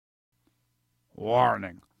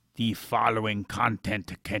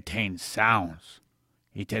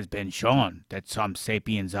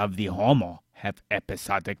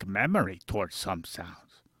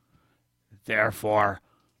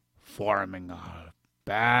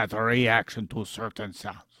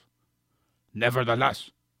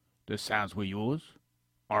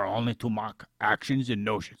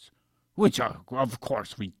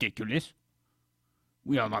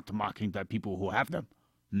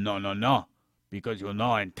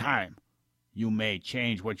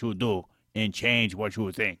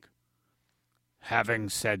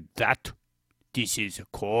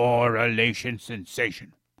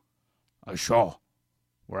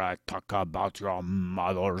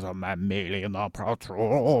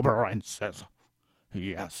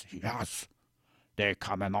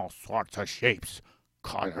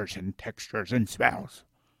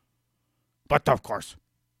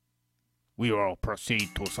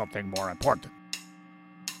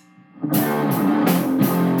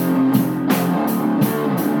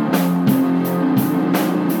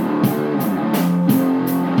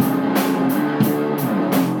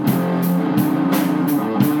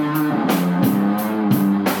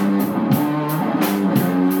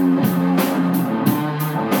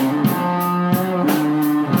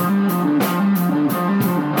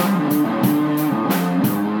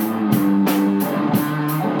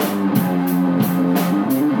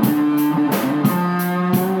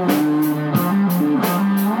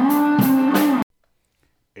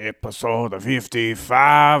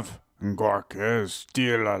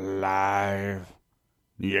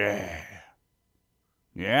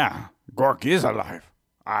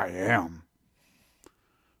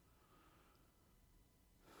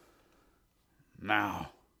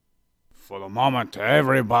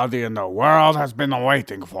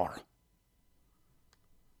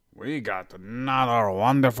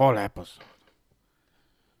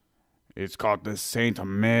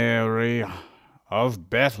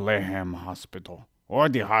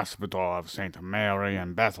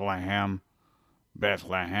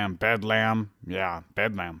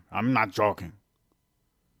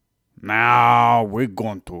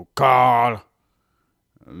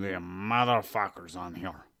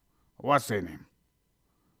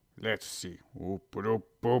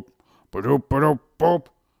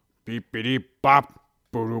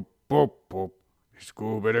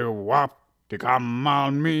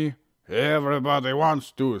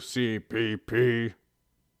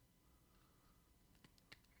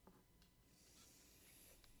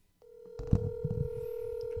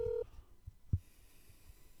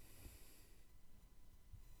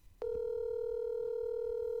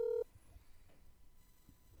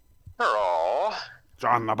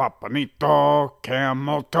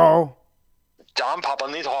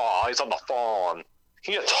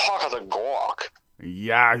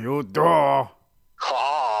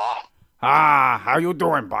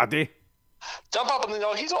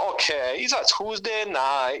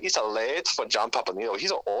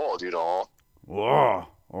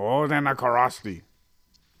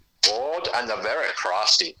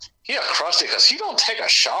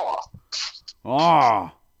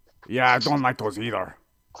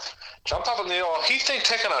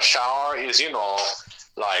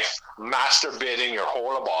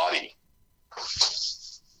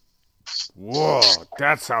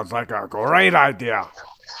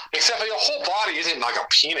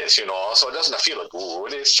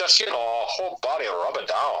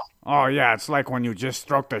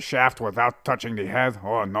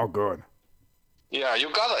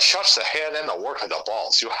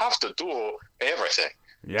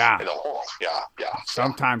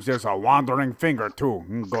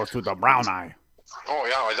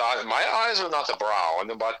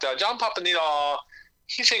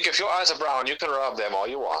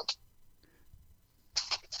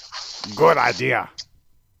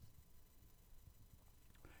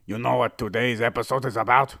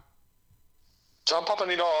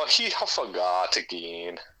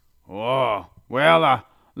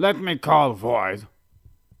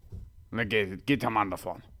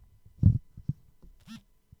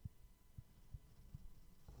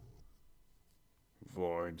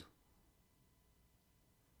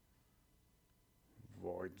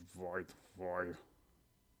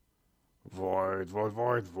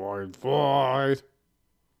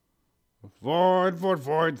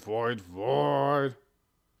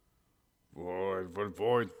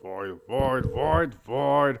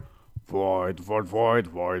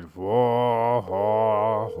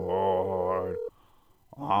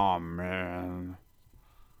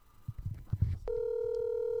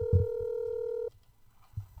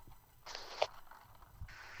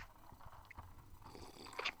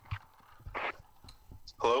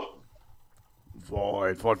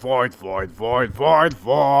Void. What's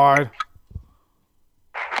up?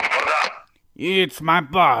 It's my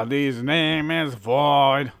buddy's name is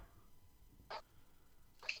Void.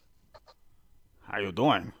 How you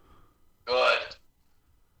doing? Good.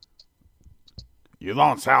 You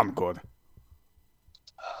don't sound good.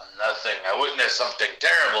 Nothing. I witnessed something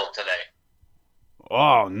terrible today.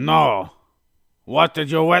 Oh, no. What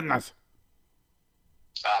did you witness?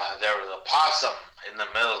 There was a possum in the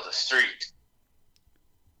middle of the street.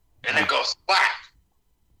 And it goes splat.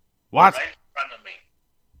 What? Right in front of me.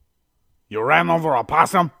 You ran over a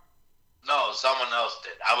possum? No, someone else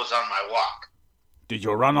did. I was on my walk. Did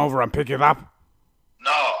you run over and pick it up?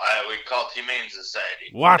 No, we called Humane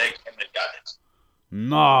Society. What? They came and got it.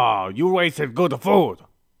 No, you wasted good food.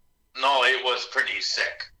 No, it was pretty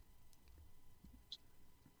sick.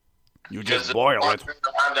 You just boil it.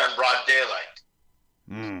 Around in broad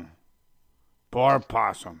daylight. Poor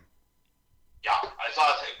possum. Yeah, I saw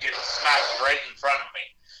it get smacked right in front of me.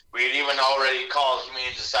 We had even already called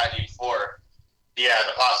Humane Society before. Yeah,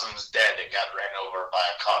 the possum's dead. It got ran over by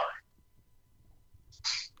a car.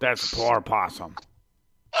 That's poor possum.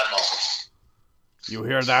 I know. You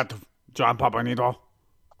hear that, John Papanito?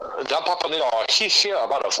 John Papanito, he's here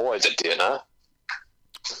about avoid the dinner.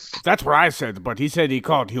 That's what I said, but he said he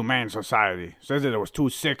called Humane Society. Said that it was too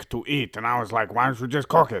sick to eat, and I was like, why don't you just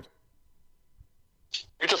cook it?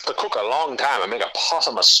 You just have to cook a long time and make a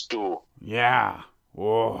possum a stew. Yeah.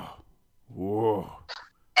 Whoa.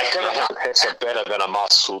 I couldn't have tastes better than a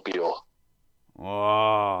marsupial.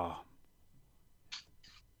 Oh.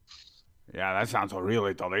 Yeah, that sounds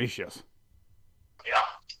really delicious. Yeah.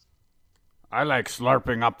 I like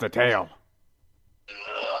slurping up the tail.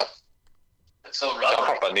 It's so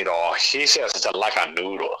rubbery. Papanito, he says it's like a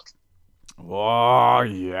noodle. Oh,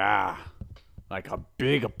 yeah. Like a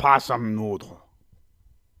big possum noodle.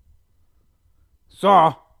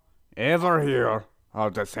 So, ever hear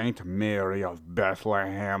of the St. Mary of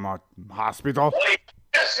Bethlehem Hospital?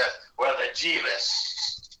 Yes, well, the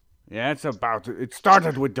Jeebus. Yeah, it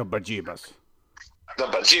started with the bejeebus. The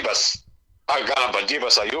bejeebus? I got a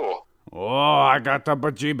bejeebus of you. Oh, I got the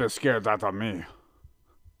bejeebus scared out of me.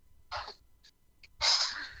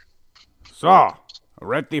 So,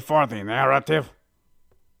 ready for the narrative?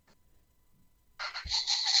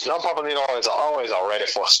 John Papanito is always ready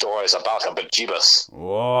for stories about the bejeebus.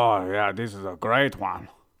 Oh, yeah, this is a great one.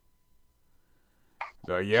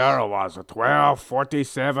 The year was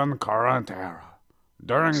 1247 current era,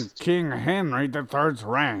 during King Henry III's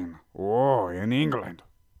reign, in England.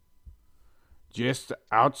 Just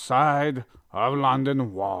outside of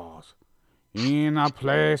London walls, in a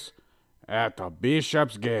place at the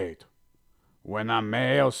Bishop's Gate, when a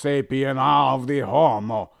male sapien of the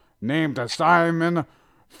Homo named Simon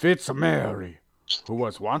Fitzmary, who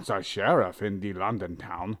was once a sheriff in the London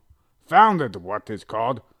town, founded what is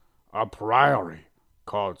called a priory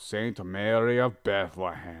called St. Mary of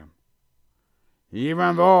Bethlehem.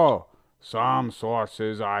 Even though some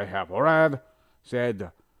sources I have read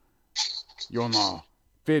said,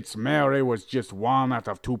 Fitzmary was just one out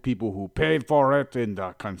of two people who paid for it, and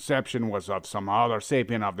the conception was of some other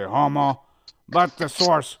sapien of the Homo, but the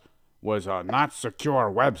source was a not secure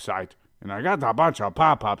website, and I got a bunch of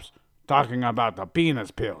pop-ups talking about the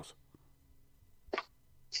penis pills.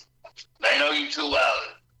 I know you too well.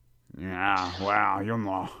 Yeah, well,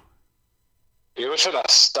 You should have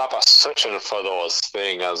stopped searching for those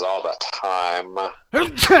things all the time.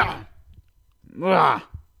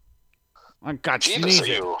 I got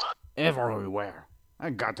sneezes everywhere.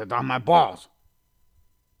 I got it on my balls.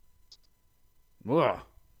 Ugh,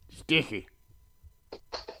 sticky.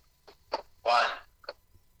 One.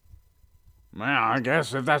 Well, I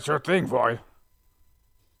guess if that's your thing, Void.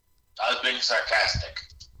 I was being sarcastic.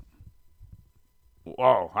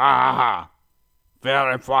 Whoa, ha.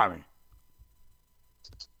 Very funny.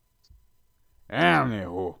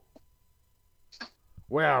 Anywho,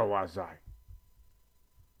 where was I?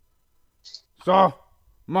 So,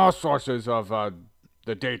 most sources of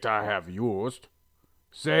the data I have used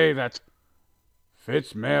say that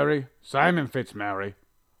Simon Fitzmary,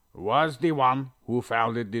 was the one who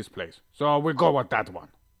founded this place. So we go with that one.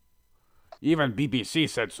 Even BBC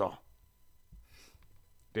said so.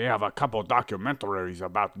 They have a couple documentaries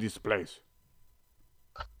about this place.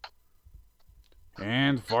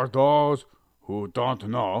 And for those who don't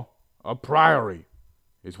know, a priory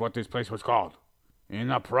is what this place was called.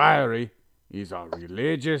 And a priory is a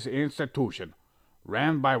religious institution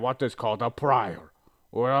ran by what is called a prior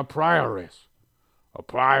or a prioress. A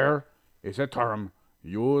prior is a term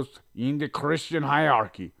used in the Christian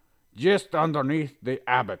hierarchy just underneath the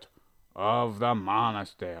abbot of the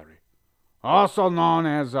monastery. also known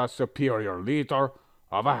as a superior leader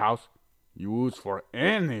of a house, used for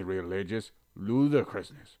any religious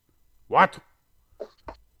ludicrousness. What?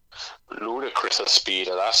 Ludicrous speed.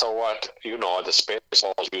 That's what, the space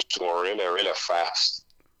balls used to go really, really fast.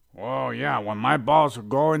 Oh, yeah, when my balls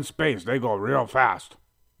go in space, they go real fast.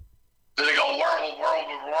 Do they go warble,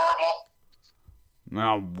 warble, warble?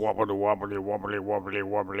 Now, wobbly, wobbly, wobbly, wobbly,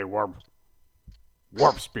 wobbly, warp.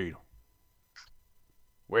 Warp speed.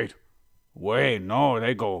 Wait, no,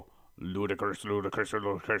 they go ludicrous, ludicrous,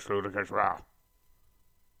 ludicrous, ludicrous, wow.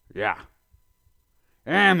 Yeah.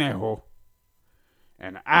 Anywho,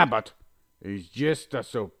 an abbot is just a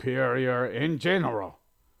superior in general.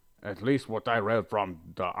 At least what I read from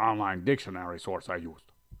the online dictionary source I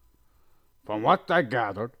used. From what I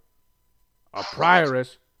gathered, a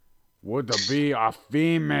prioress would be a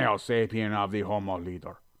female sapien of the Homo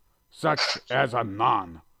leader, such as a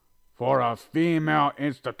nun for a female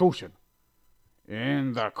institution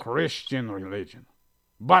in the Christian religion.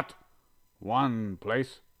 But one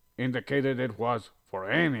place indicated it was for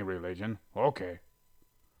any religion, okay.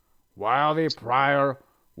 While the prior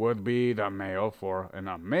would be the male for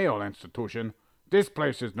a male institution, this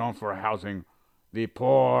place is known for housing the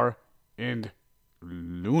poor and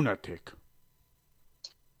lunatic.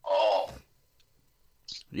 Oh.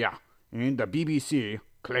 Yeah, and the BBC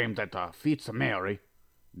claimed that Fitzmary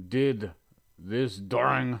did this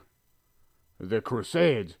during the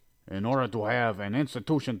Crusades in order to have an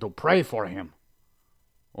institution to pray for him.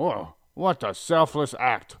 Oh, what a selfless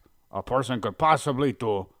act a person could possibly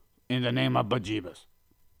do in the name of bejeebus.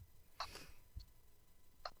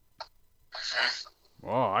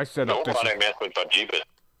 Oh, I set up this... Nobody mess with bejeebus.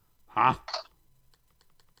 Huh?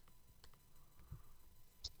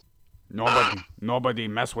 Nobody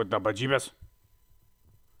mess with the bejeebus?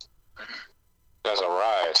 That's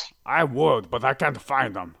right. I would, but I can't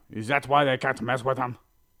find them. Is that why they can't mess with him?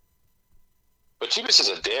 Bejeebus is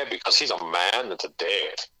a dead because he's a man that's a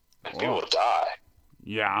dead. And people die.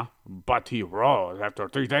 Yeah, but he rose after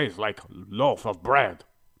 3 days like loaf of bread.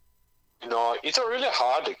 It's really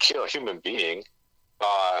hard to kill a human being.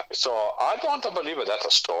 So I don't believe that's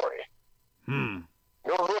a story. Hmm.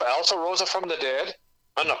 You know who else arose from the dead?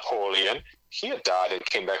 A Napoleon. He had died and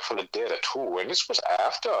came back from the dead too, and this was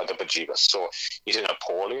after the bejeebus. So is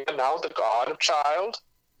Napoleon now the god of child?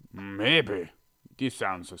 Maybe. This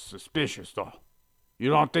sounds suspicious, though. You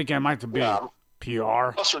don't think it might be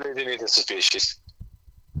PR? Most religion is suspicious.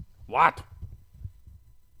 What?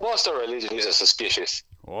 Most of religion is suspicious.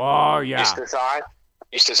 Oh, yeah.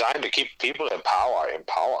 It's designed to keep people in power,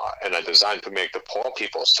 and it's designed to make the poor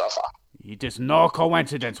people suffer. It is no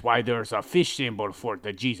coincidence why there's a fish symbol for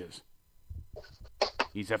the Jesus.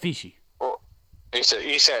 He's a fishy. Well, it's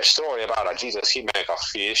a story about Jesus. He make a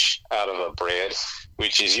fish out of a bread,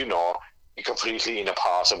 which is, completely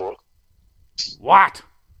impossible. What?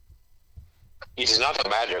 It is not a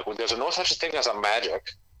magic. There's no such thing as a magic.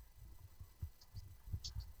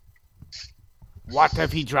 What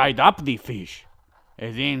if he dried up the fish?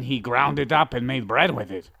 And then he ground it up and made bread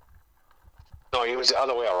with it? No, it was the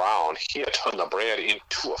other way around. He had turned the bread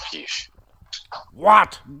into a fish.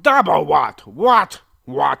 What? Double what? What?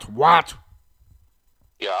 What?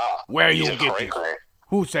 Yeah. Where you get this?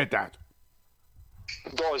 Who said that?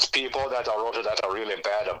 Those people that wrote that a really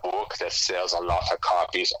bad book that sells a lot of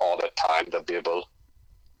copies all the time, the Bible.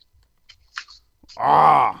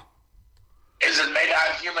 Ah. Is it made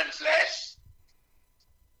out of human flesh?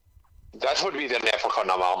 That would be the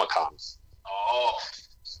Necronomicon. Oh.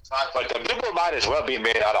 But the Bible might as well be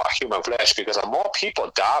made out of human flesh because more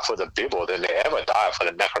people die for the Bible than they ever die for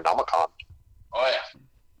the Necronomicon. Oh, yeah.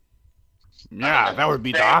 Yeah, that would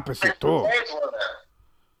be the opposite, too.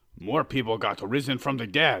 More people got risen from the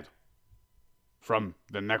dead. From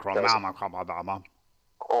the Necronomicon.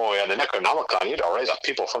 Oh, yeah, the Necronomicon, raise up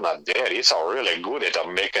people from the dead. It's really good at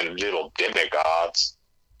making little demigods.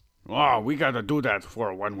 Oh, we gotta do that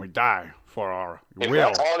for when we die, for our will. If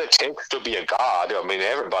that's all it takes to be a god,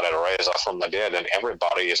 everybody raises up from the dead and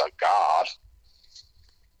everybody is a god.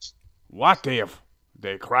 What if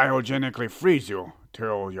they cryogenically freeze you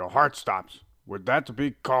till your heart stops? Would that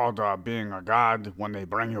be called being a god when they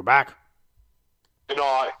bring you back?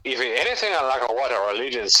 If anything like what a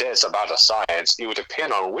religion says about a science, it would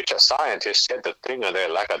depend on which scientist said the thing that they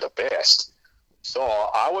like the best. So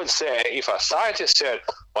I would say if a scientist said,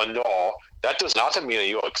 oh no, that does not mean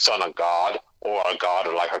you're a son of God or a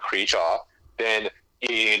god like a creature, then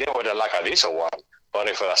they would like this one. But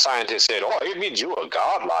if a scientist said, oh, it means you're a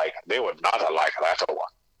god-like, they would not like that one.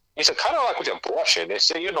 It's kind of like with abortion. They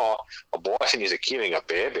say, abortion is killing a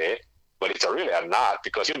baby, but it's really not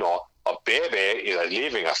because, A baby is a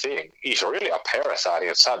living thing. It's really a parasite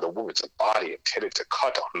inside the woman's body intended to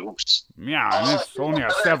cut loose. Yeah, and it's only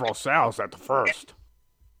several cells at first.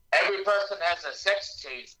 Every person has a sex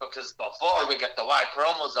change because before we get the Y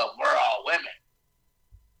chromosome, we're all women.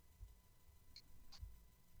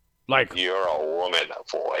 Like, you're a woman,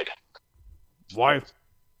 Void. Wife,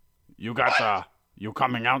 you got you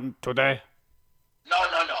coming out today? No.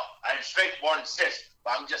 I'm straight-born cis.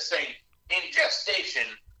 But I'm just saying, in gestation,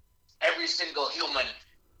 every single human,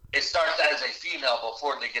 it starts as a female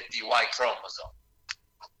before they get the Y chromosome.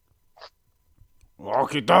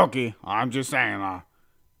 Okie dokie. I'm just saying,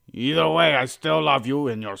 either way, I still love you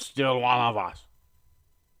and you're still one of us.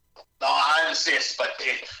 No, I'm cis, but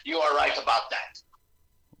you are right about that.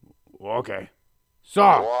 Okay. So.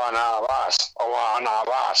 One of us. One of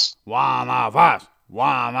us. One of us.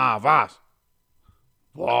 One of us.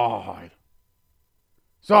 Void.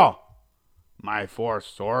 So, my force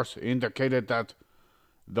source indicated that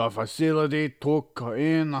the facility took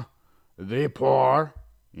in the poor,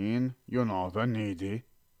 the needy.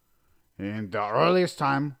 In the earliest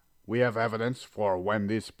time we have evidence for when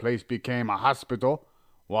this place became a hospital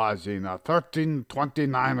was in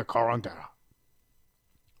 1329 current era.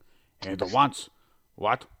 And once,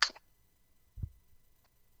 what?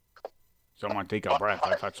 Someone take a breath.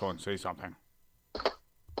 I thought someone say something.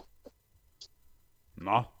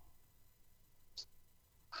 No?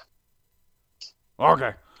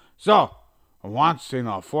 Okay. So, once in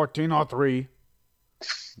 1403,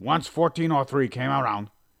 once 1403 came around,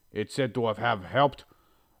 it's said to have held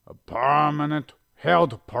permanent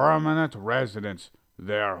residence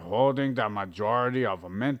there, holding the majority of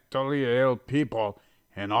mentally ill people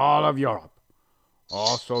in all of Europe,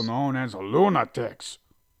 also known as lunatics.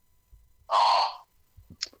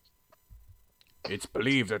 It's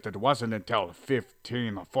believed that it wasn't until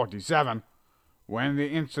 1547 when the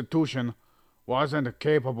institution wasn't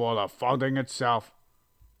capable of funding itself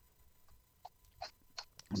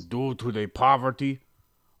due to the poverty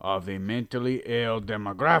of the mentally ill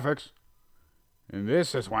demographics, and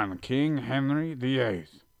this is when King Henry VIII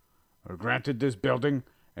granted this building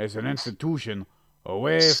as an institution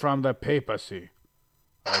away from the papacy.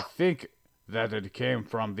 I think that it came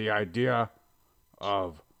from the idea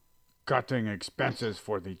of cutting expenses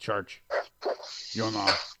for the church. No,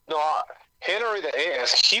 Henry VIII,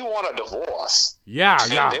 he wanted a divorce. Yeah.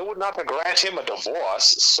 They would not grant him a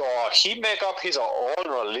divorce, so he make up his own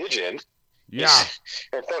religion. Yeah.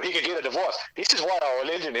 And so he could get a divorce. This is why our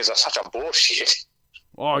religion is such a bullshit.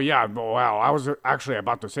 Oh, yeah, well, I was actually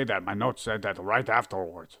about to say that. My notes said that right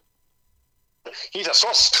afterwards. He's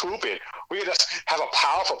so stupid. We just have a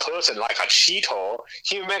powerful person like a Cheeto.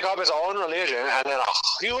 He make up his own religion, and then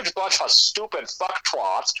a huge bunch of stupid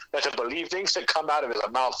fucktrots that believe things that come out of his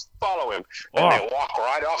mouth follow him, and they walk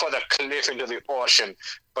right off of the cliff into the ocean.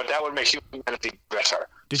 But that would make humanity better.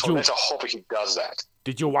 Let's hope he does that.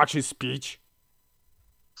 Did you watch his speech?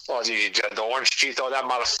 Oh, the orange Cheeto, that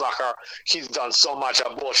motherfucker, he's done so much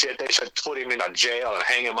bullshit, they should put him in a jail and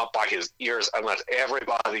hang him up by his ears and let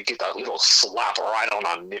everybody get a little slap right on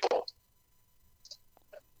a nipple.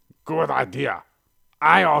 Good idea.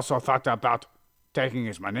 I also thought about taking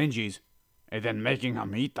his meninges and then making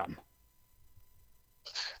him eat them.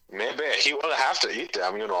 Maybe he will have to eat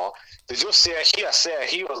them, Did you see he said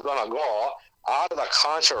he was going to go out of the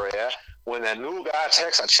country when the new guy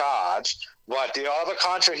takes a charge, but the other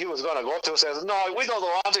country he was going to go to says, no, we don't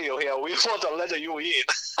want you here. We want to let you in.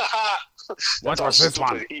 What was this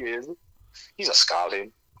one? He is. He's a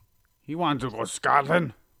Scotland. He wanted to go to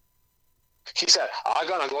Scotland? He said, I'm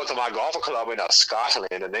going to go to my golf club in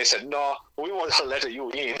Scotland. And they said, no, we want to let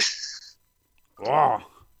you in. Oh.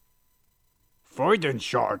 Freudian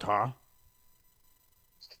short, huh?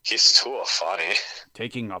 He's too funny.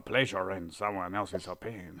 Taking a pleasure in someone else's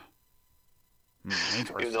pain.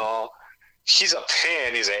 Interesting. He's a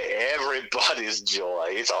pain. He's everybody's joy.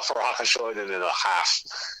 He's a Freudian and a half.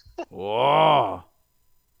 Oh,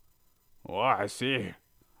 I see.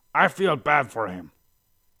 I feel bad for him.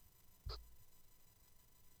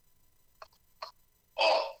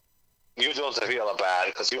 Oh, you don't feel bad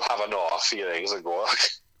because you have no feelings,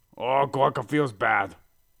 Gork. Oh, Gorka feels bad.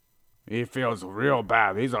 He feels real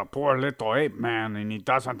bad. He's a poor little ape man, and he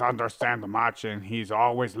doesn't understand much, and he's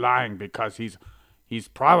always lying because he's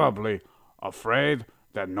probably afraid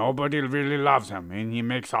that nobody really loves him, and he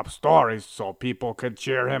makes up stories so people could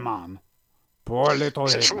cheer him on. Poor little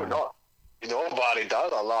ape man. Nobody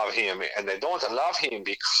does love him, and they don't love him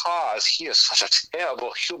because he is such a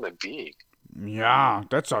terrible human being. Yeah,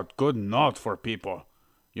 that's a good note for people.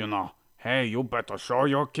 Hey, you better show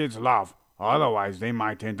your kids love. Otherwise, they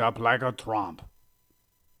might end up like a Trump.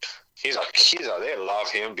 He's a killer. They love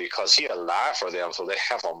him because he alive for them, so they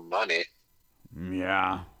have money.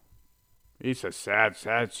 Yeah. It's a sad,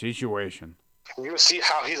 sad situation. You see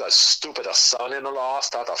how he's a stupid son-in-law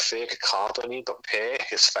start a fake company to pay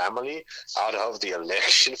his family out of the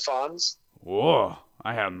election funds? Whoa,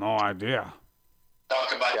 I had no idea.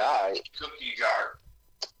 Talk about the cookie jar.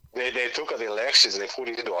 They took the elections and they put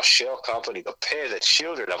it into a shell company to pay the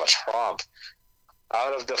children of a Trump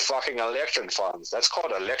out of the fucking election funds. That's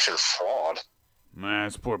called election fraud. Man,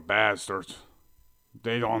 it's poor bastards.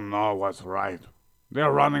 They don't know what's right.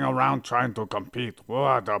 They're running around trying to compete.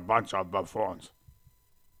 What a bunch of buffoons.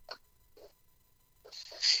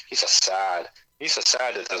 He's a sad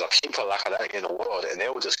that there's a people like that in the world and they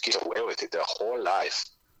will just get away with it their whole life.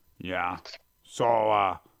 Yeah.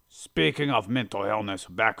 So, speaking of mental illness,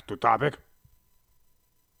 back to topic.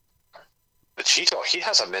 The Cheeto, he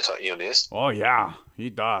has a mental illness. Oh, yeah, he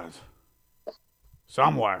does.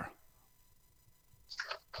 Somewhere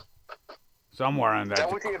in that. It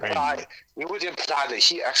would imply that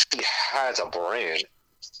he actually has a brain.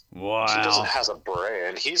 Well, he doesn't have a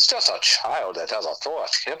brain. He's just a child that has a throw a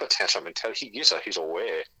temper tantrum until he gets his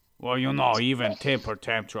way. Well, even temper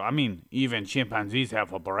tantrum. Even chimpanzees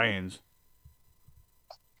have brains.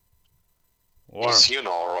 It's,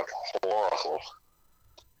 horrible.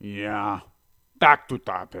 Yeah. Back to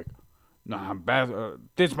topic.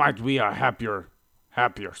 This might be a happier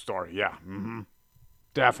story. Yeah.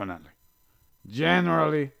 Definitely.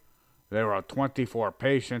 Generally, there are 24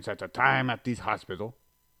 patients at a time at this hospital.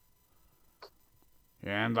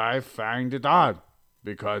 And I find it odd,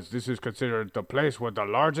 because this is considered the place where the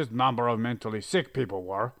largest number of mentally sick people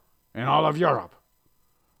were in all of Europe,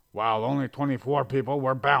 while only 24 people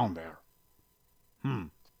were bound there.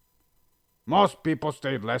 Most people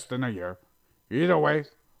stayed less than a year. Either way,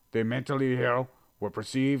 the mentally ill were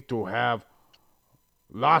perceived to have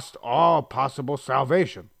lost all possible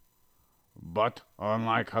salvation. But,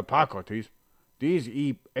 unlike Hippocrates, these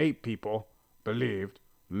 8 people believed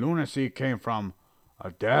lunacy came from a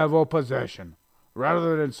devil possession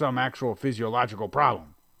rather than some actual physiological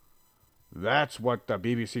problem. That's what the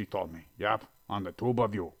BBC told me. Yep, on the tube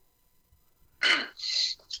of you.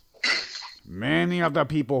 Many of the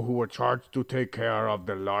people who were charged to take care of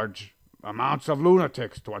the large amounts of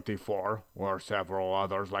lunatics, 24, or several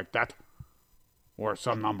others like that, or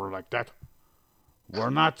some number like that, were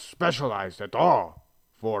not specialized at all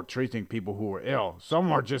for treating people who were ill. Some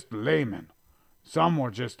were just laymen. Some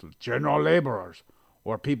were just general laborers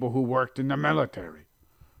or people who worked in the military.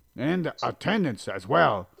 And attendance as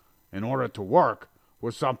well, in order to work,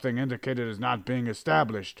 was something indicated as not being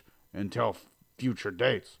established until future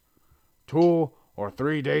dates. 2 or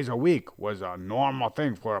 3 days a week was a normal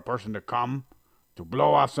thing for a person to come to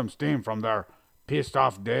blow off some steam from their pissed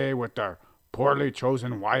off day with their poorly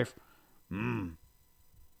chosen wife.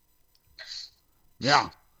 Yeah,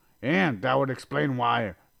 and that would explain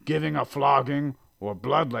why giving a flogging or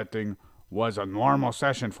bloodletting was a normal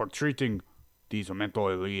session for treating these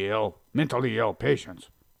mentally ill patients.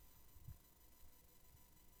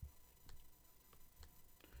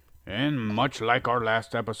 And much like our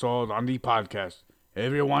last episode on the podcast,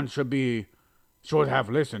 everyone should have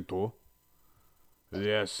listened to,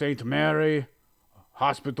 the St. Mary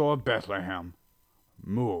Hospital of Bethlehem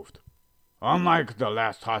moved. Unlike the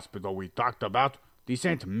last hospital we talked about, the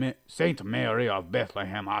St. Mary of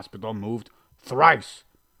Bethlehem Hospital moved thrice.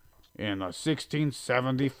 In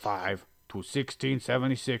 1675 to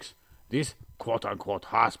 1676, this quote-unquote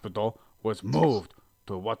hospital was moved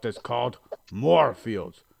to what is called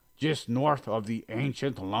Moorfields, just north of the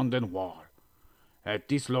ancient London Wall. At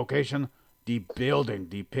this location, the building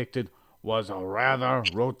depicted was a rather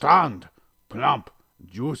rotund, plump,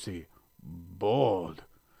 juicy, bold,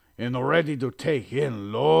 and ready to take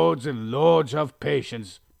in loads and loads of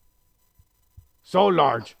patients. So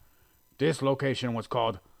large, this location was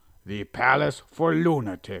called the Palace for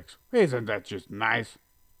Lunatics. Isn't that just nice?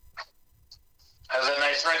 Has a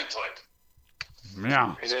nice ring to it.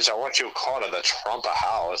 Yeah. Is this what you call it, the Trump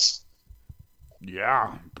House?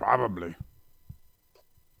 Yeah, probably.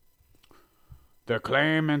 The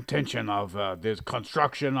claim intention of this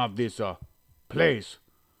construction of this place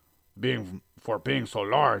being so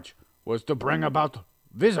large was to bring about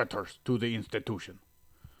visitors to the institution.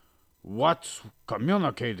 What's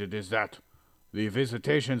communicated is that the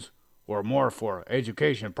visitations were more for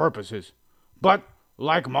education purposes, but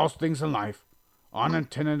like most things in life,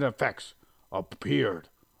 unintended effects appeared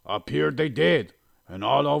they did, and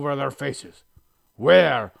all over their faces,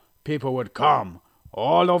 where people would come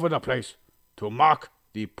all over the place to mock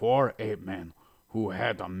the poor ape men who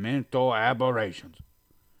had mental aberrations.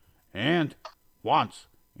 And once,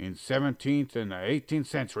 in 17th and the 18th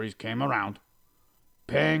centuries came around,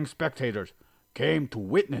 paying spectators came to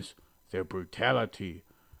witness their brutality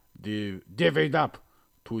divvied up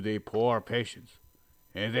to the poor patients.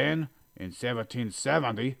 And then, in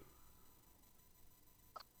 1770,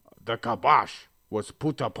 the kibosh was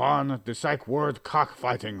put upon the psych word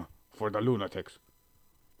cockfighting for the lunatics.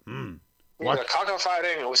 What? The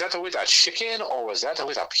cockfighting, was that with a chicken or was that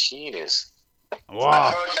with a penis? Wow.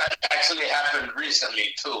 I heard that actually happened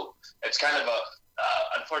recently, too. It's kind of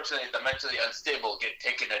unfortunately, the mentally unstable get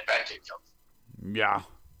taken advantage of. Yeah.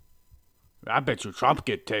 I bet you Trump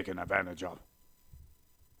get taken advantage of.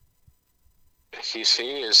 He's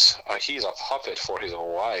a puppet for his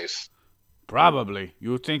own wife. Probably.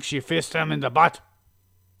 You think she fisted him in the butt?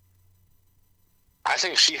 I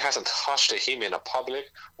think she hasn't touched him in a public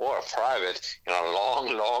or a private in a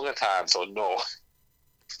long, long time, so no.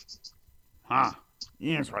 Huh.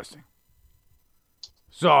 Interesting.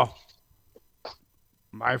 So,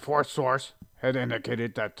 my fourth source had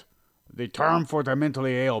indicated that the term for the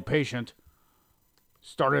mentally ill patient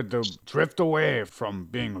started to drift away from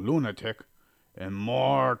being lunatic and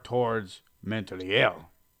more towards mentally ill.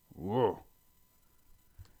 Whoa.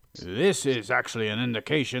 This is actually an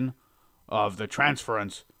indication of the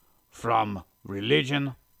transference from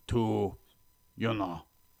religion to,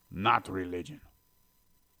 not religion.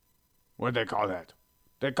 What do they call that?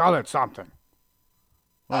 They call it something.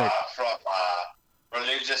 From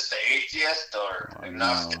religious to atheist or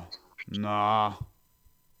agnostic? No.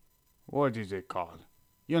 What is it called?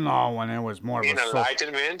 When it was more of a...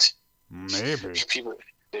 Enlightenment? Maybe. People,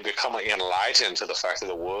 they become enlightened to the fact that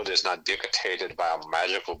the world is not dictated by a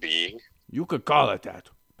magical being. You could call it that.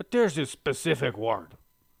 But there's a specific word.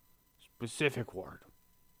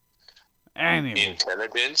 Anyway.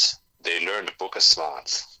 Intelligence? They learned book of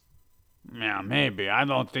smarts. Yeah, maybe. I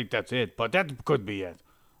don't think that's it, but that could be it.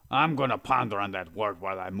 I'm gonna ponder on that word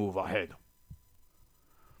while I move ahead.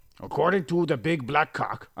 According to the Big Black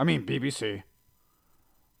Cock, BBC.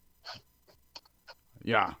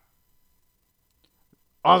 Yeah.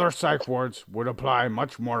 Other psych wards would apply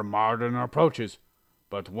much more modern approaches,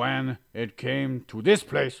 but when it came to this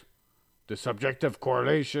place, the subjective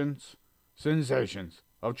correlations, sensations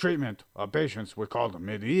of treatment of patients were called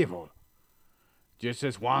medieval. Just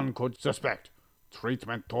as one could suspect,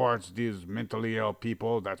 treatment towards these mentally ill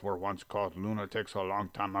people that were once called lunatics a long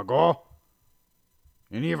time ago.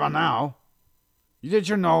 And even now, did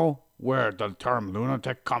you know where the term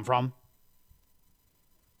lunatic come from?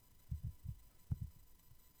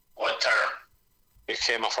 What term? It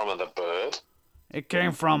came from the bird. It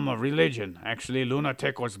came from a religion. Actually,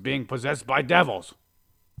 lunatic was being possessed by devils.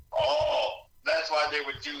 Oh, that's why they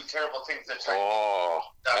would do terrible things to try. Oh,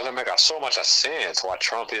 that doesn't make so much sense why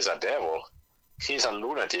Trump is a devil. He's a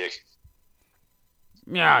lunatic.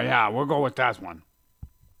 Yeah, we'll go with that one.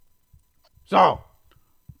 So,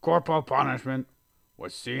 corporal punishment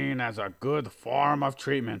was seen as a good form of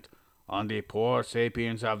treatment on the poor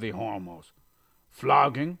sapiens of the homos.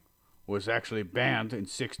 Flogging was actually banned in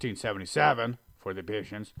 1677 for the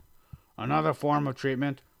patients. Another form of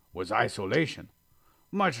treatment was isolation,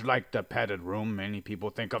 much like the padded room many people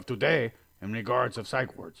think of today in regards of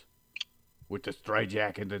psych wards, with the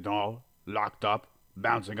straitjacket and all, locked up,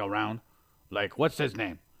 bouncing around, like, what's his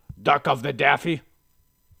name? Duck of the Daffy?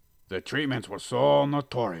 The treatments were so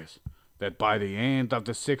notorious that by the end of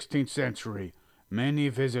the 16th century, many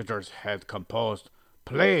visitors had composed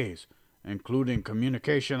plays including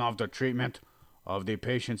communication of the treatment of the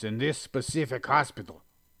patients in this specific hospital.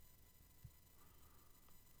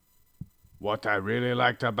 What I really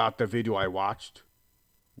liked about the video I watched,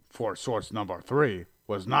 for source number 3,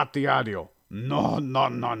 was not the audio. No.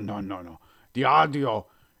 The audio,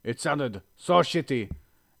 it sounded so shitty.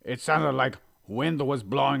 It sounded like wind was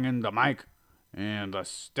blowing in the mic and the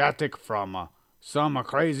static from some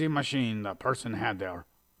crazy machine the person had there.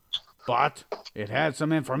 But it had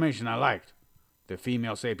some information I liked. The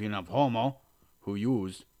female sapien of Homo, who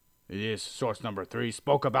used this source number 3,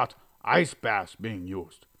 spoke about ice baths being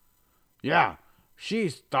used. Yeah, she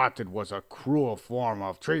thought it was a cruel form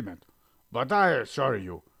of treatment, but I assure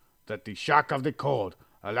you that the shock of the cold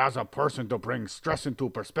allows a person to bring stress into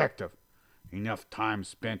perspective. Enough time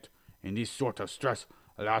spent in this sort of stress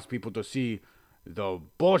allows people to see the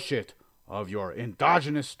bullshit of your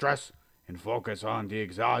endogenous stress and focus on the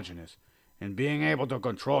exogenous, and being able to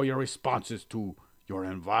control your responses to your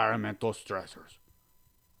environmental stressors.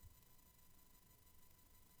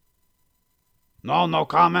 No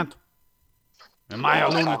comment? Am I a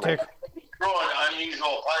lunatic? Throw an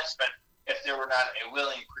unusual punishment if they were not a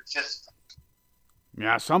willing participant.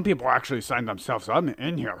 Yeah, some people actually signed themselves up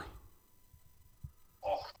in here.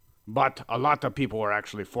 Oh, But a lot of people were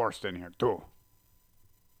actually forced in here, too.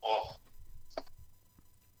 Oh.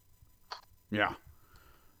 Yeah.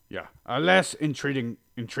 A less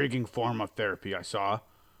intriguing form of therapy I saw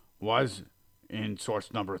was, in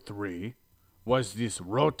source number 3, was this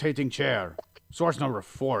rotating chair. Source number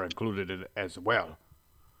 4 included it as well.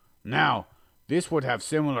 Now, this would have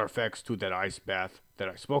similar effects to that ice bath that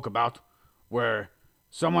I spoke about, where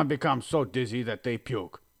someone becomes so dizzy that they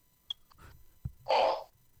puke. Oh.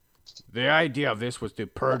 The idea of this was to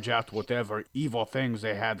purge out whatever evil things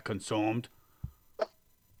they had consumed,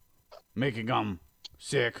 making them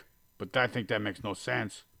sick, but I think that makes no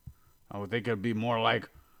sense. I would think it'd be more like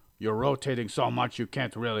you're rotating so much you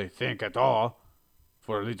can't really think at all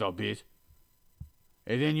for a little bit.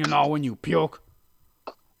 And then, when you puke,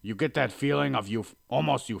 you get that feeling of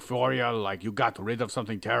almost euphoria, like you got rid of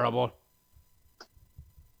something terrible.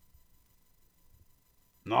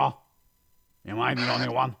 No? Am I the only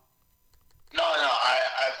one? No,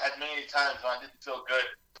 I've had many times when I didn't feel good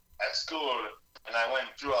at school, and I went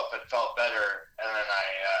and threw up and felt better, and then I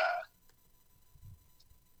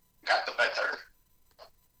got the better.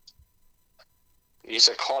 It's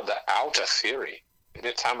called the outer theory.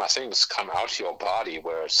 Anytime things come out of your body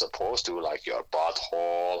where it's supposed to, like your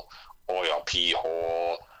butthole or your pee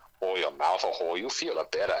hole or your mouth hole, you feel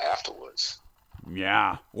better afterwards.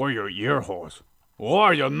 Yeah, or your ear holes.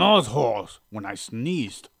 Or your nose holes when I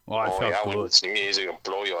sneezed. Well, I felt good. When you sneeze, you can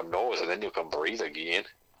blow your nose and then you can breathe again.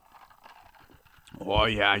 Oh,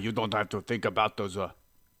 yeah, you don't have to think about those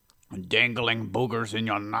dangling boogers in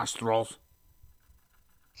your nostrils.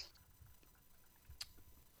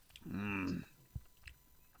 The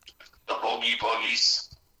bogey bogies.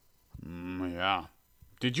 Yeah.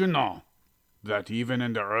 Did you know that even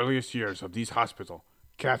in the earliest years of these hospitals,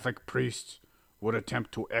 Catholic priests would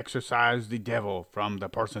attempt to exorcise the devil from the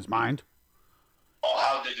person's mind? Oh,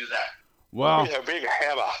 how did they do that? Well, with a big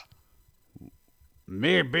hammer.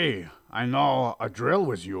 Maybe. I know a drill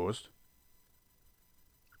was used.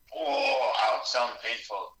 Oh, how it sounds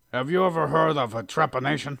painful. Have you ever heard of a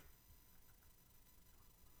trepanation?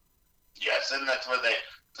 Yes, and that's where they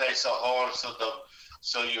place a hole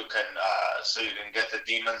so you can get the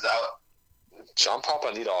demons out. John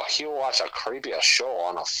Papa need he watch a creepy show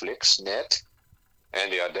on a Flixnet,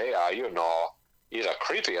 and they are either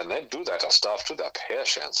creepy and they do that stuff to their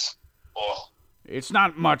patients. Oh. It's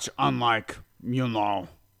not much unlike,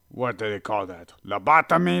 what do they call that?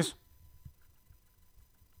 Lobotomies?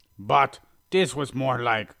 But this was more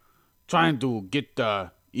like trying to get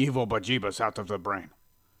the evil bejeebus out of the brain.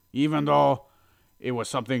 Even though it was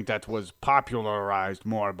something that was popularized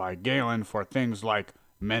more by Galen for things like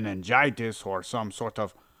meningitis or some sort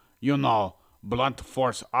of, blunt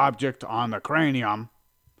force object on the cranium.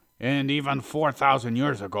 And even 4,000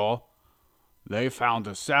 years ago, they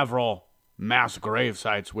found several mass grave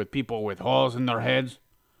sites with people with holes in their heads.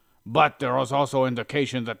 But there was also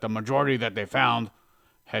indication that the majority that they found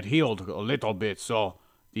had healed a little bit, so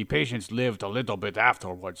the patients lived a little bit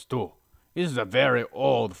afterwards too. This is a very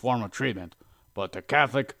old form of treatment, but the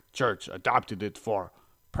Catholic Church adopted it for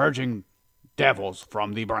purging devils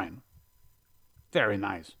from the brain. Very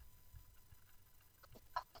nice.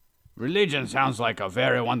 Religion sounds like a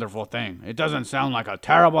very wonderful thing. It doesn't sound like a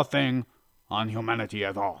terrible thing on humanity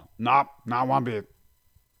at all. Nope, not one bit.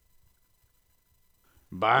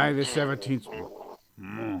 By the 17th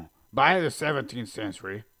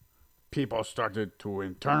century, people started to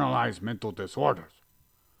internalize mental disorders,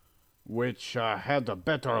 which had a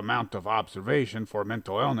better amount of observation for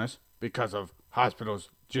mental illness because of hospitals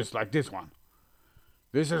just like this one.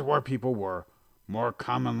 This is where people were more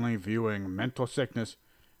commonly viewing mental sickness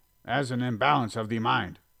as an imbalance of the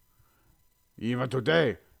mind. Even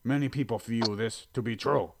today, many people view this to be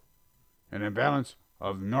true. An imbalance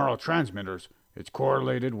of neurotransmitters is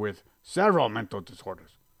correlated with several mental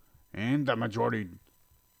disorders. And the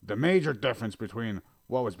major difference between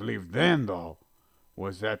what was believed then, though,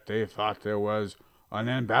 was that they thought there was an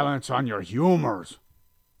imbalance on your humors.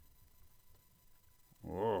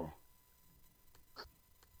 Oh.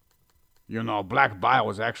 Black bile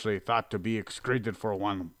was actually thought to be excreted for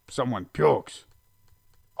when someone pukes.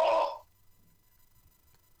 Oh.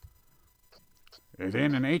 And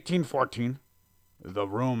then in 1814, the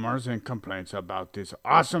rumors and complaints about this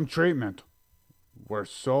awesome treatment were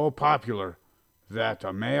so popular that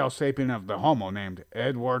a male sapien of the Homo named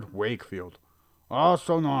Edward Wakefield,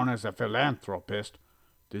 also known as a philanthropist,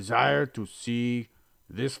 desired to see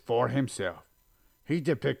this for himself. He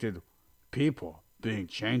depicted people being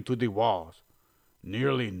chained to the walls,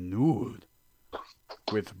 nearly nude,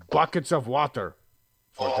 with buckets of water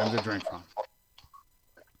for them to drink from.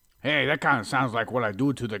 Hey, that kind of sounds like what I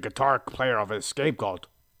do to the guitar player of a scapegoat.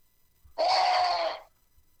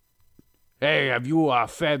 Hey, have you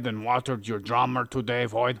fed and watered your drummer today,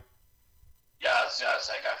 Void? Yes,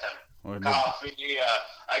 I got him coffee.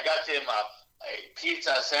 I got him a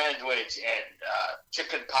pizza sandwich and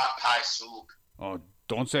chicken pot pie soup. Oh,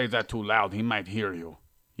 don't say that too loud. He might hear you.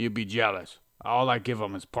 He'd be jealous. All I give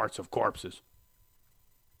him is parts of corpses.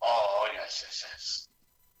 Oh, yes.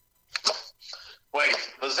 Wait,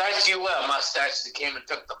 was that you, mustache, that came and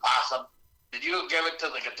took the possum? Did you give it to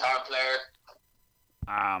the guitar player?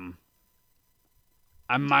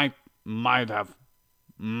 I might have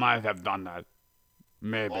done that.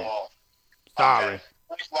 Maybe. Oh, sorry. Okay.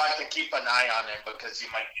 I just want to keep an eye on him because he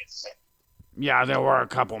might get sick. Yeah, there were a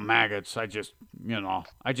couple maggots. I just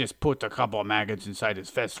put a couple of maggots inside his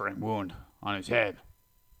festering wound on his head.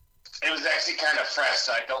 It was actually kind of fresh,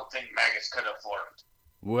 so I don't think maggots could have formed.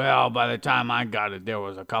 Well, by the time I got it, there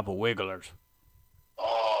was a couple wigglers.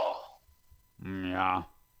 Oh. Yeah.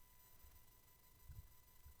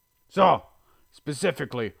 So,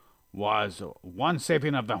 specifically, was one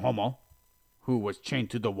sapien of the Homo who was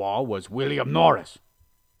chained to the wall was William Norris.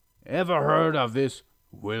 Ever heard of this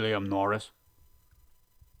William Norris?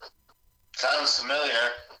 Sounds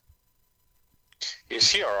familiar.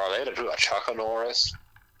 Is he related to a Chuck Norris?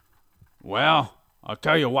 Well, I'll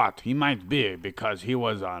tell you what, he might be because he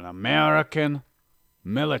was an American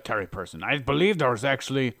military person. I believe there was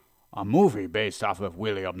actually a movie based off of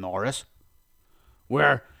William Norris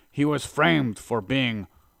where he was framed for being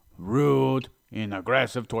rude and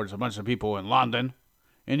aggressive towards a bunch of people in London,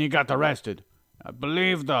 and he got arrested. I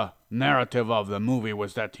believe the narrative of the movie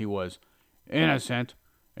was that he was innocent,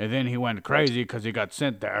 and then he went crazy because he got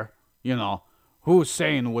sent there. You know, who's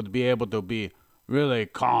sane would be able to be really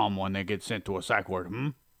calm when they get sent to a psych ward,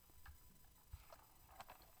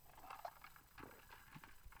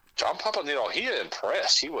 John Papa, he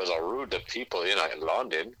impressed. He was rude to people in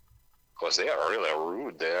London because they are really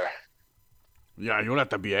rude there. Yeah, you'll have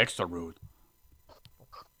to be extra rude.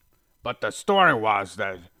 But the story was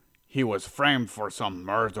that he was framed for some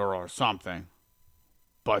murder or something.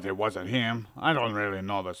 But it wasn't him. I don't really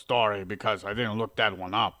know the story because I didn't look that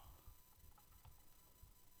one up.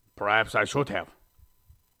 Perhaps I should have.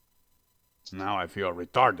 Now I feel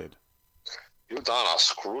retarded. You done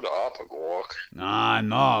screwed up, Gork. I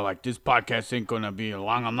know, like this podcast ain't gonna be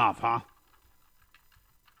long enough, huh?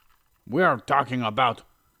 We're talking about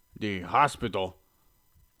the hospital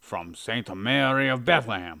from St. Mary of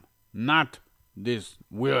Bethlehem, not this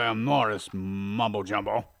William Norris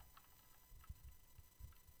mumbo-jumbo.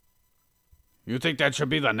 You think that should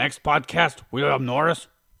be the next podcast, William Norris?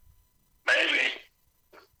 Maybe.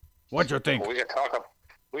 What you think? We can talk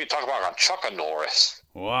about Chuck Norris.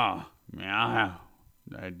 Wow, yeah.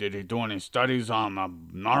 Did he do any studies on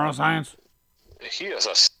neuroscience? He is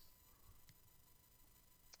a...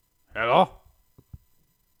 Hello?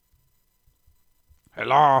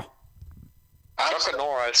 Hello? Chuck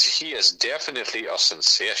Norris, he is definitely a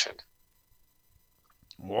sensation.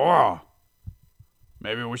 Whoa.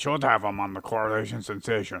 Maybe we should have him on the Correlation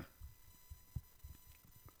Sensation.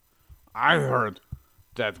 I heard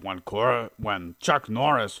that when Chuck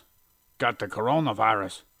Norris got the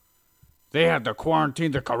coronavirus, they had to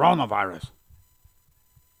quarantine the coronavirus.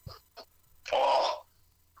 Oh.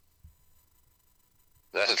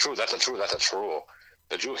 That's true.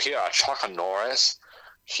 Did you hear Chuck Norris?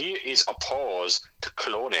 He is opposed to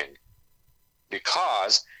cloning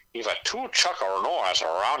because if two Chuck or Norris or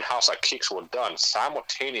roundhouse of kicks were done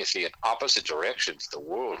simultaneously in opposite directions, the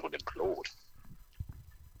world would implode.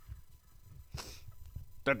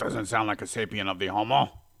 That doesn't sound like a sapien of the Homo.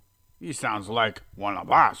 He sounds like one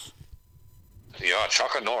of us. Yeah,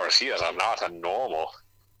 Chuck Norris, he is not a normal.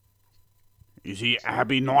 Is he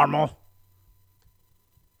Abby normal?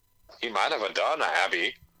 He might have done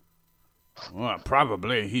Abby. Well,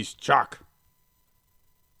 probably. He's Chuck.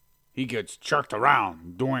 He gets chucked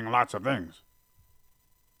around, doing lots of things.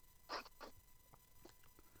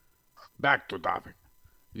 Back to topic.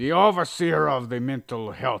 The overseer of the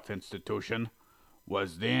mental health institution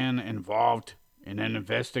was then involved in an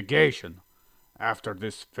investigation after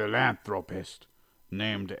this philanthropist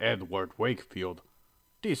named Edward Wakefield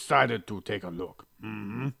decided to take a look.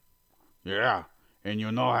 Yeah, and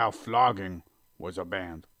you know how flogging was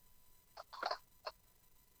banned.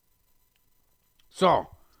 So,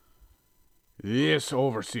 this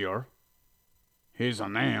overseer, his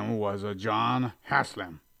name was John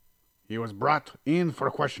Haslam. He was brought in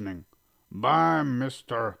for questioning by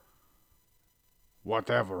Mr.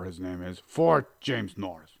 whatever his name is, Fort James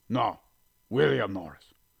Norris. No, William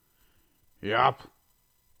Norris. Yup.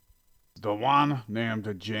 The one named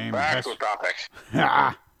James Back to topic.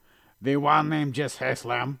 The one named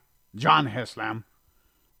John Heslam,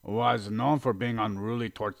 was known for being unruly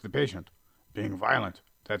towards the patient, being violent.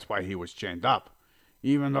 That's why he was chained up,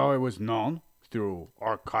 even though it was known through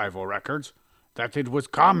archival records that it was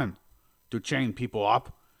common to chain people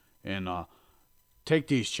up and take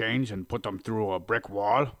these chains and put them through a brick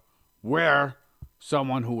wall where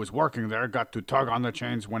someone who was working there got to tug on the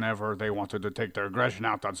chains whenever they wanted to take their aggression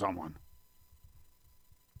out on someone.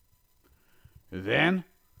 Then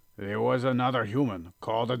there was another human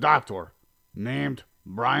called a doctor named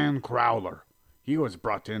Brian Crowler. He was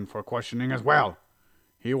brought in for questioning as well.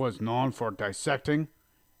 He was known for dissecting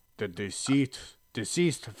the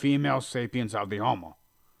deceased female sapiens of the Homo,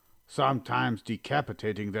 sometimes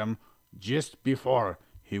decapitating them just before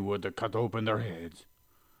he would cut open their heads.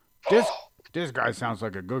 This guy sounds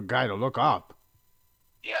like a good guy to look up.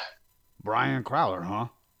 Yeah. Brian Crowler, huh?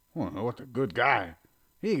 Well, what a good guy.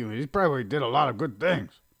 He probably did a lot of good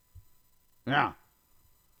things. Yeah.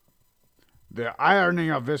 The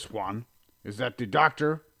irony of this one is that the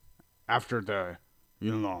doctor, after the,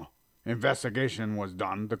 investigation was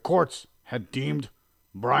done, the courts had deemed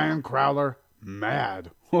Brian Crowler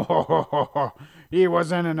mad. He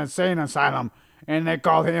was in an insane asylum, and they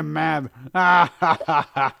called him mad.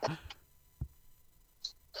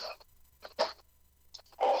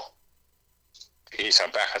 He's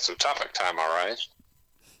back at the topic time, all right?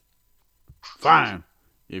 Fine,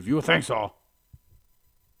 if you think so.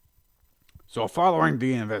 So following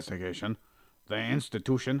the investigation, the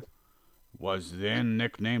institution was then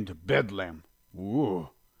nicknamed Bethlehem. Ooh,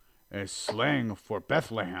 a slang for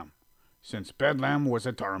Bethlehem, since Bethlehem was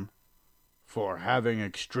a term for having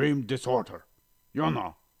extreme disorder.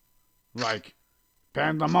 Like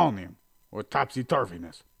pandemonium or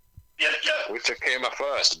topsy-turviness. Yeah. Which came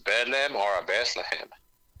first, Bethlehem or Bethlehem?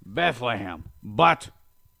 Bethlehem. But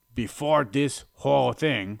before this whole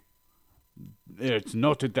thing, it's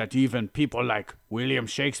noted that even people like William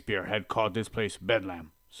Shakespeare had called this place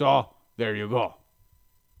Bethlehem. So, there you go.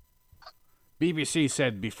 BBC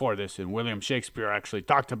said before this, and William Shakespeare actually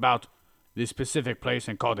talked about this specific place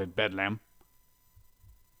and called it Bethlehem.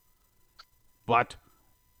 But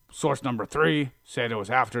source number 3 said it was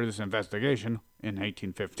after this investigation in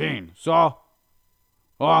 1815. So,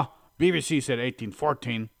 BBC said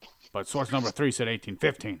 1814, but source number 3 said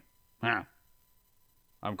 1815.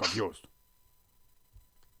 I'm confused.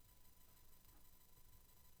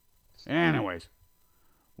 Anyways,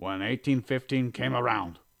 when 1815 came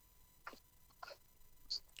around,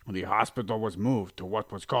 the hospital was moved to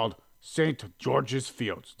what was called St. George's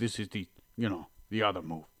Fields. This is the other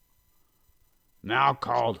move. Now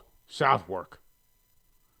called Southwark.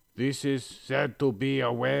 This is said to be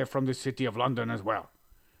away from the city of London as well,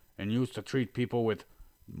 and used to treat people with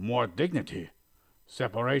more dignity.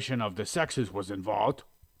 Separation of the sexes was involved,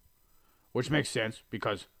 which makes sense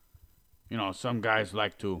because, some guys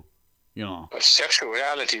like to, But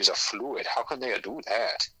sexuality is a fluid. How can they do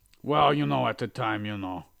that? Well, at the time,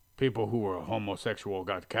 people who were homosexual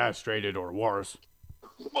got castrated or worse.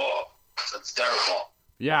 Oh, that's terrible.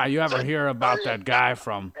 Yeah, you ever hear about that guy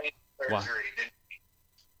from... What?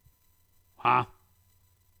 Huh?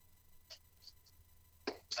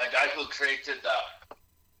 A guy who created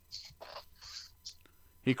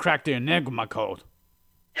He cracked the Enigma code.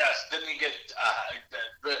 Yes, didn't he get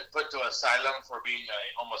put to asylum for being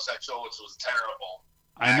a homosexual, which was terrible.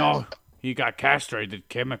 I know. He got castrated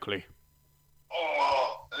chemically.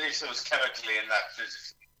 Oh, at least it was chemically and not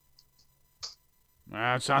physically.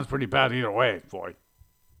 It sounds pretty bad either way, Floyd.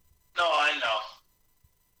 No, I know.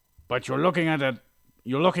 But you're looking at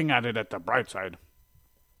it at the bright side.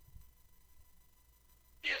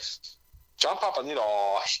 Yes. John Papa,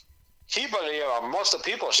 he believes most of the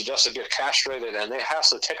people should just get castrated and they have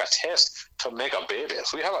to take a test to make a baby.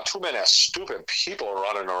 So we have too many stupid people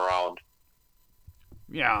running around.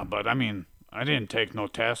 Yeah, but I didn't take no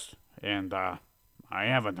test, and I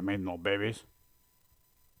haven't made no babies.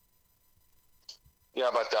 Yeah,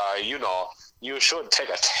 but you should take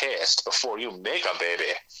a test before you make a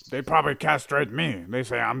baby. They probably castrate me. They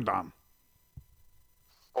say I'm dumb.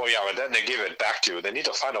 Oh yeah, but then they give it back to you. They need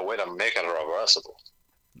to find a way to make it reversible.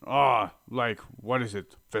 Oh, like, what is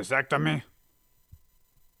it? Vasectomy?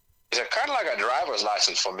 It's kind of like a driver's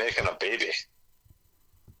license for making a baby.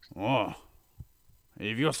 Oh,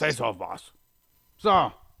 if you say so, boss.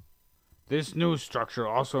 So, this new structure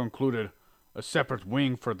also included a separate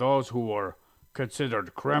wing for those who were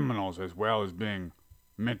considered criminals as well as being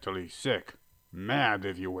mentally sick. Mad,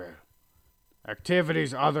 if you will.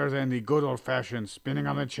 Activities other than the good old-fashioned spinning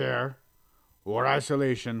on the chair or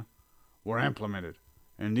isolation were implemented,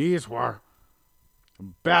 and these were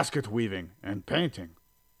basket weaving and painting.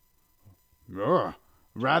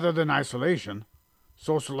 Rather than isolation,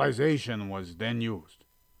 socialization was then used.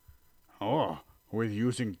 With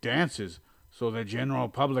using dances so the general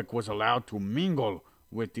public was allowed to mingle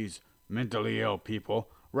with these mentally ill people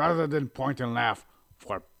rather than point and laugh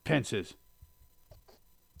for pences.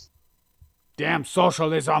 Damn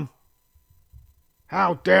socialism!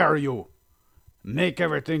 How dare you make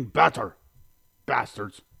everything better,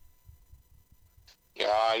 bastards!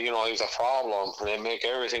 Yeah, it's a problem. They make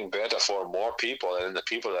everything better for more people, and the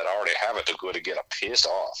people that already have it are going to get pissed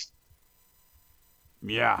off.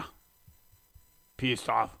 Yeah. Pissed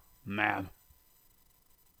off, mad.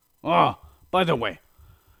 Oh, by the way,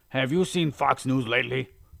 have you seen Fox News lately?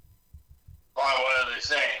 Why, what are they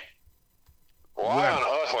saying? Why on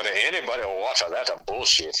earth would anybody watch that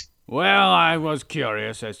bullshit? Well, I was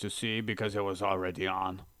curious as to see because it was already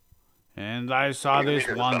on. And I saw this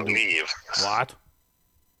one... Leave. What?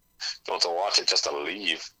 Don't watch it, just to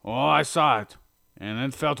leave. Oh, I saw it. And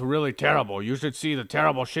it felt really terrible. You should see the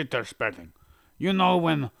terrible shit they're spreading. You know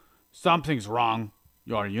when something's wrong,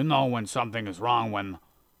 or you know when something is wrong when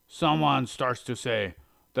someone starts to say,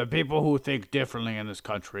 the people who think differently in this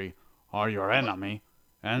country are your enemy,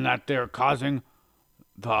 and that they're causing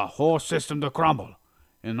the whole system to crumble.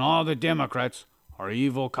 And all the Democrats are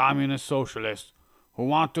evil communist socialists who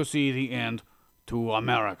want to see the end to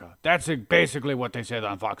America. That's basically what they said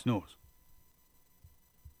on Fox News.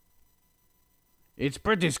 It's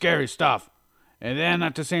pretty scary stuff. And then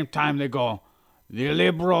at the same time they go, the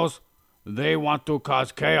liberals, they want to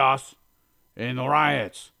cause chaos and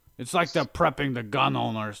riots. It's like they're prepping the gun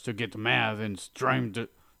owners to get mad and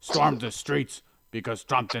storm the streets because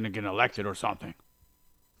Trump didn't get elected or something.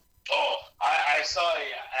 Oh, I saw an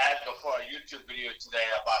ad before a YouTube video today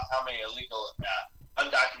about how many illegal,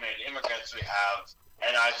 undocumented immigrants we have,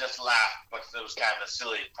 and I just laughed because it was kind of a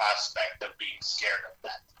silly prospect of being scared of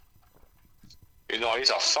that. It's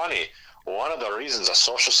a funny. One of the reasons that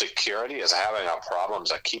Social Security is having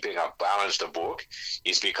problems of keeping a balanced book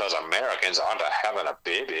is because Americans aren't having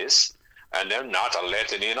babies, and they're not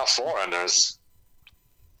letting in foreigners.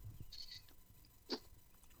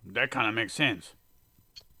 That kind of makes sense.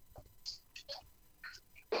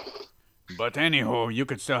 But anywho, you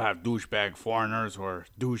could still have douchebag foreigners or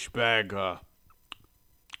douchebag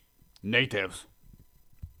natives.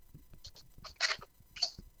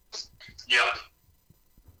 Yep.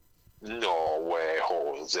 No way,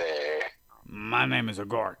 Jose. My name is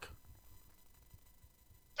Agork.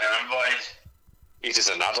 And I'm Void. It is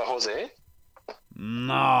another Jose?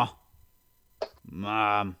 No.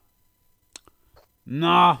 No,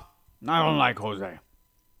 I don't like Jose.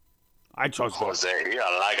 I chose Jose. He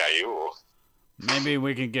don't like you. Maybe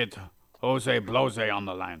we can get Jose Blose on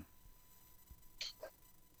the line.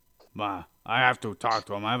 But I have to talk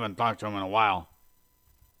to him. I haven't talked to him in a while.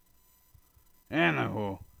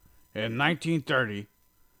 Anywho, in 1930,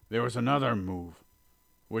 there was another move,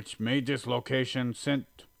 which made this location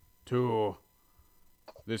sent to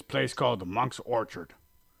this place called the Monk's Orchard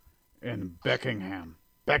in Beckenham.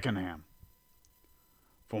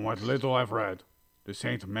 From what little I've read, the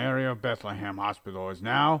St. Mary of Bethlehem Hospital is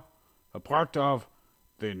now a part of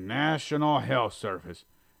the National Health Service,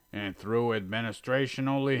 and through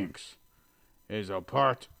administrational links is a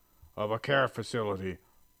part of a care facility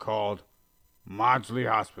called Maudsley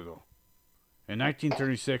Hospital. In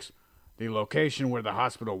 1936, the location where the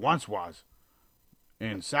hospital once was,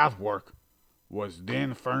 in Southwark, was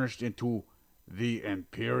then furnished into the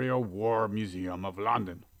Imperial War Museum of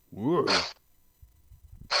London. Woo.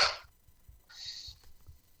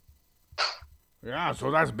 Yeah, so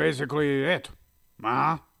that's basically it.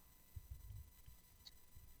 Huh?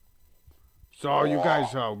 So you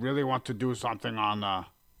guys really want to do something on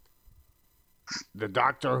the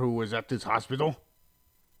doctor who was at this hospital?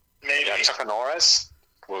 Maybe. Yeah, Chuck Norris.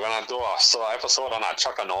 We're going to do a episode on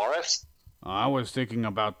Chuck Norris. I was thinking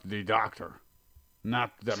about the doctor,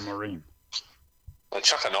 not the Marine.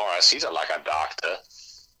 Chuck Norris, he's like a doctor.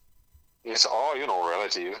 It's all,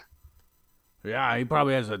 relative. Yeah, he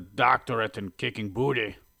probably has a doctorate in kicking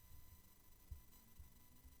booty.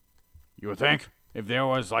 You would think? If there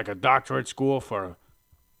was like a doctorate school for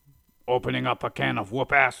opening up a can of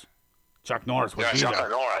whoop ass, Chuck Norris would be there.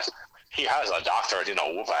 Chuck Norris. He has a doctorate in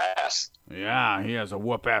a whoop ass. Yeah, he has a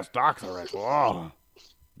whoop ass doctorate. Whoa.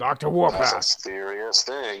 Dr. Whoop ass. That's a serious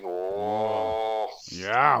thing. Whoa.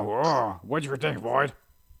 Yeah, whoa. What'd you think, Void?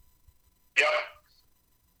 Yep.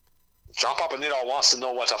 Jump Up and wants to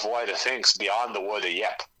know what a Void thinks beyond the word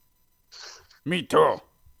yep. Me too.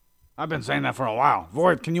 I've been saying that for a while.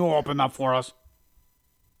 Void, can you open up for us?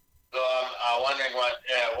 So I'm wondering what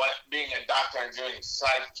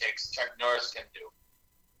sidekicks Chuck Norris can do.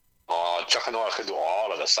 Oh, Chuck Norris can do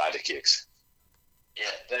all of the sidekicks. Yeah,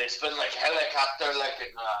 they spin like helicopter, like in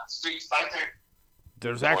Street Fighter.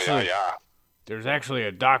 There's actually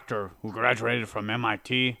a doctor who graduated from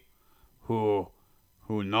MIT who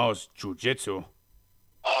knows jujitsu.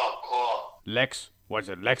 Oh, cool. Lex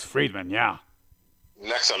Friedman, yeah.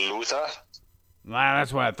 Lex Luthor? Well,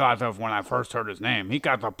 that's what I thought of when I first heard his name. He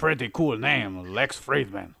got a pretty cool name, Lex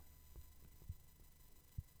Friedman.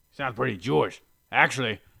 Sounds pretty Jewish.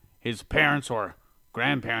 Actually, his parents or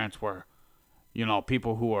grandparents were,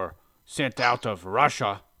 people who were sent out of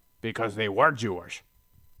Russia because they were Jewish.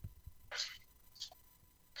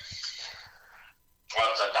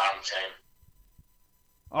 What's a damn shame?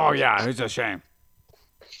 Oh, yeah, it's a shame.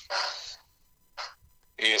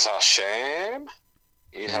 It's a shame.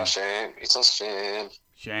 It's a shame. It's a shame.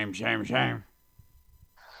 Shame, shame, shame.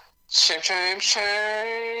 Shame, shame,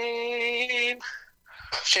 shame.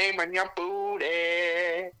 Shame on your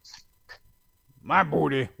booty. My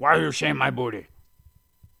booty? Why do you shame my booty?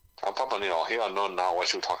 Papa, he don't know now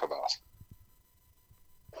what you talk about.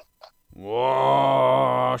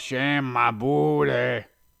 Whoa, shame my booty.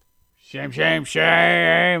 Shame, shame,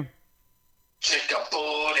 shame. Shake a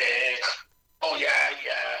booty. Oh, yeah.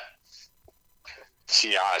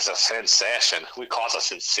 Yeah, it's a sensation. We cause a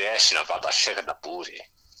sensation about the shaking the booty.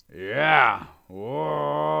 Yeah.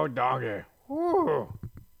 Whoa, doggy. Whoa.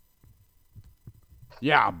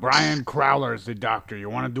 Yeah, Brian Crowler's the doctor. You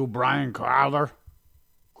want to do Brian Crowler?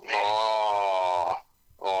 Oh.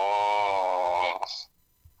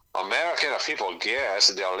 American people guess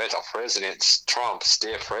they'll let President Trump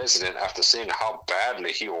stay president after seeing how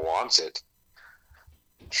badly he wants it.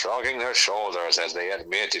 Shrugging their shoulders as they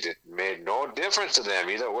admitted it made no difference to them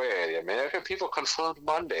either way. The American people confirmed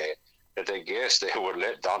Monday that they guessed they would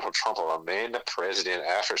let Donald Trump remain the president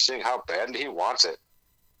after seeing how badly he wants it.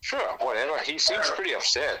 Sure, whatever. He seems pretty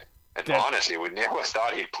upset. And honestly, we never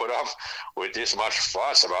thought he'd put up with this much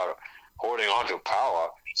fuss about holding on to power,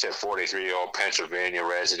 said 43-year-old Pennsylvania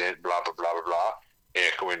resident, blah, blah, blah, blah, blah,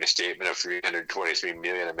 echoing the statement of 323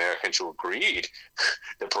 million Americans who agreed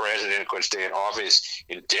the president could stay in office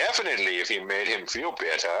indefinitely if he made him feel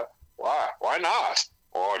better. Why? Why not?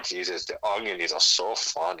 Oh, Jesus, the Onions are so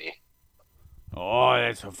funny. Oh,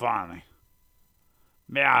 that's so funny.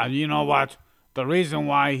 Yeah, you know what? The reason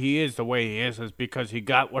why he is the way he is because he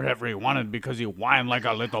got whatever he wanted because he whined like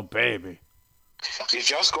a little baby. It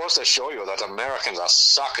just goes to show you that Americans are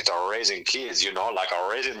suck at raising kids, like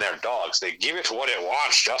raising their dogs. They give it what it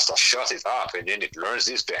wants just to shut it up, and then it learns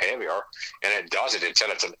this behavior, and it does it until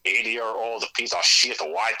it's an 80-year-old piece of shit,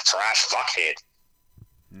 white trash fuckhead.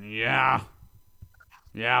 Yeah.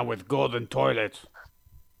 Yeah, with golden toilets.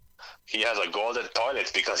 He has a golden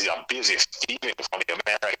toilet because he's a busy stealing from the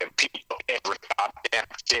American people every goddamn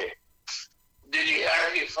day. Did you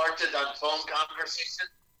hear he farted on phone conversation?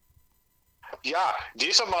 Yeah,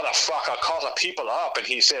 this motherfucker calls the people up and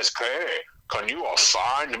he says, hey, can you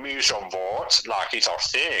find me some votes? Like it's a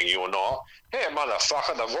thing, Hey,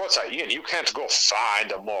 motherfucker, the votes are in. You can't go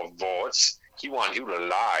find more votes. He wants you to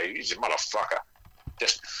lie. He's a motherfucker.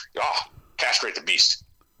 Just, castrate the beast.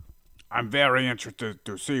 I'm very interested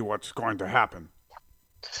to see what's going to happen.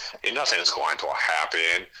 Nothing's going to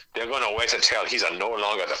happen. They're going to wait until he's no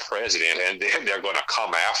longer the president, and then they're going to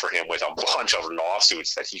come after him with a bunch of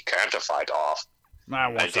lawsuits that he can't fight off.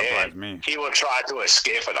 That won't surprise me. He will try to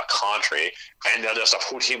escape for the country, and they'll just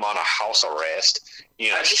put him on a house arrest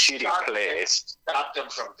in a shitty place. Stop them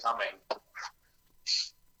from coming.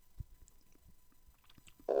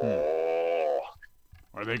 Oh.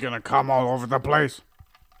 Are they going to come all over the place?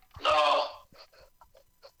 No.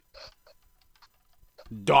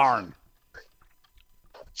 Darn.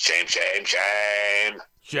 Shame, shame, shame.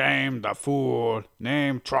 Shame the fool.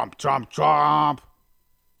 Name Trump, Trump, Trump.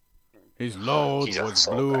 His load was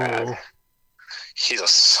so blue. Bad. He's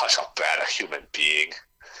such a bad human being.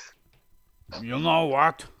 You know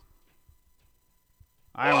what?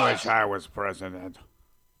 I wish I was president.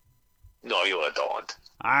 No, you don't.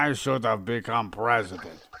 I should have become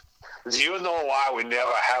president. Do you know why we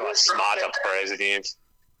never have a smarter president?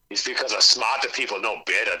 It's because the smarter people know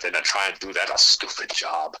better than to try and do that stupid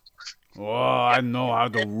job. Oh, I know how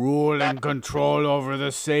to rule and control over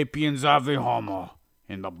the sapiens of the Homo.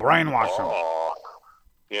 And the brainwasher. Oh.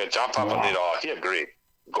 Yeah, John Papa he agreed.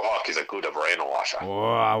 Gawk is a good brainwasher.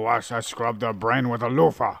 Oh, I scrubbed their brain with a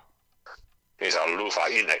loofah. He's a loofah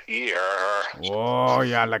in the ear. Oh,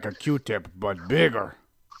 yeah, like a Q-tip, but bigger.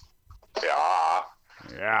 Yeah.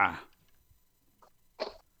 Yeah.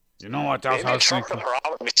 You know what else I was thinking? The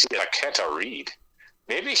problem is he can't read.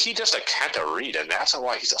 Maybe he just can't read, and that's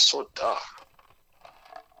why he's so dumb.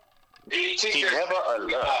 He never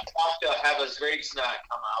alert. Doctor have his grades not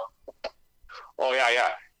come out. Oh, yeah.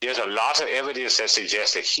 There's a lot of evidence that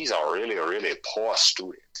suggests that he's a really, really poor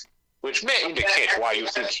student, which may indicate why you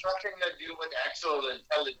think... It has nothing to do with actual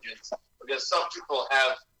intelligence, because some people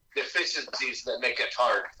have deficiencies that make it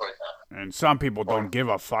hard for them. And some people don't give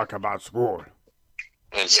a fuck about school.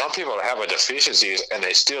 And some people have a deficiencies and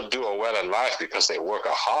they still do well in life because they work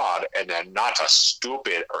hard and they're not a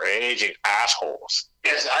stupid or aging assholes.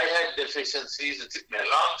 Yes, I had deficiencies. It took me a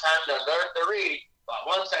long time to learn to read, but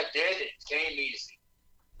once I did, it came easy.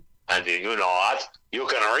 And you know what? You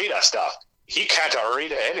can read that stuff. He can't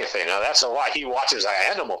read anything. Now, that's why he watches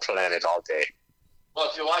Animal Planet all day. Well,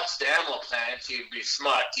 if you watch the Animal Planet, you'd be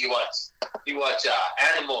smart. You watch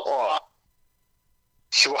Animal. Oh.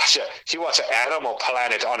 He watch Animal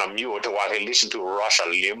Planet on a mute while he listens to Rush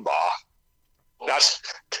Limbaugh.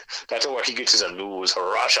 That's where he gets his news,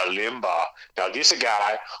 Rush Limbaugh. Now, this is a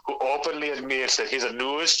guy who openly admits that his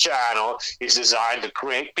news channel is designed to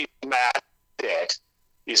create people mad that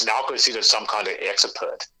is now considered some kind of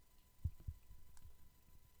expert.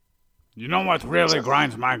 You know what really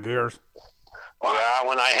grinds my gears? Yeah,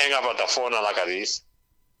 when I hang up on the phone like this.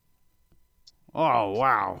 Oh,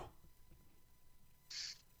 wow.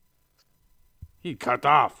 He cut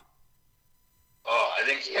off. Oh, I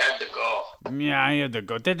think he had to go. Yeah, he had to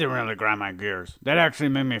go. That didn't really grind my gears. That actually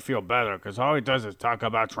made me feel better, because all he does is talk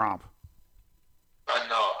about Trump. I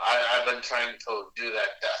know. I've been trying to do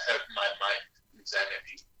that to help my mind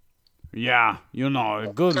insanity. Yeah, you know, a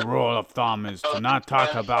good rule of thumb is to not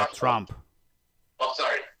talk about Trump. Oh,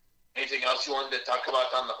 sorry. Anything else you wanted to talk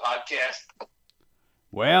about on the podcast?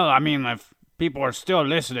 Well, I mean, if people are still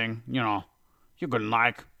listening, you know, you can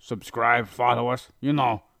like, subscribe, follow us, you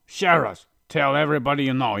know, share us. Tell everybody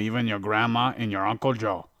you know, even your grandma and your Uncle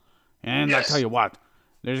Joe. And yes. I tell you what,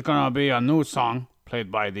 there's going to be a new song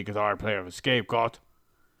played by the guitar player of Scapegoat.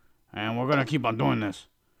 And we're going to keep on doing this.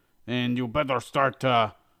 And you better start,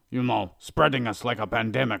 you know, spreading us like a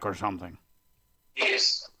pandemic or something.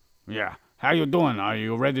 Yes. Yeah. How you doing? Are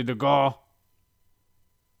you ready to go?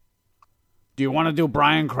 Do you want to do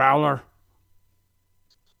Brian Crowler?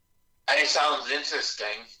 It sounds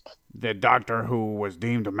interesting. The doctor who was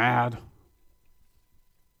deemed mad?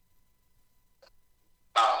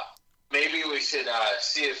 Maybe we should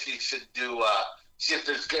see if you should do, see if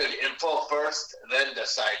there's good info first, then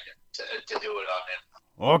decide to do it on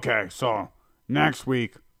him. Okay, so next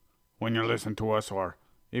week, when you listen to us, or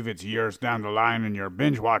if it's years down the line and you're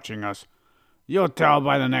binge watching us, you'll tell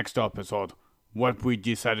by the next episode what we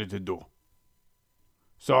decided to do.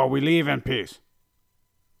 So we leave in peace.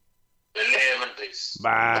 We live in peace.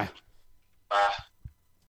 Bye. Bye.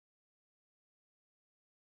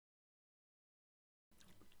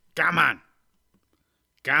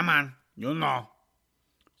 Come on, you know,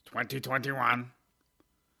 2021,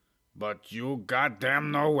 but you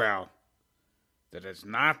goddamn know well that it's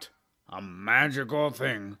not a magical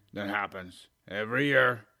thing that happens every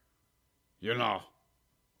year. You know,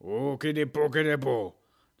 ookity-pookity-boo,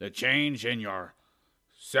 the change in your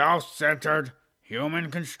self-centered,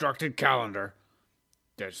 human-constructed calendar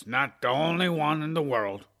that's not the only one in the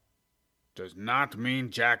world does not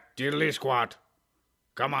mean jack diddly squat.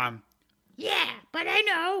 Come on. Yeah, but I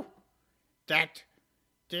know that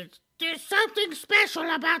there's something special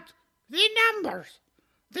about the numbers.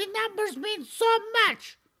 The numbers mean so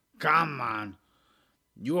much. Come on.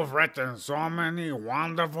 You have written so many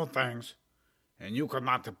wonderful things, and you could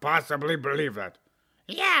not possibly believe that.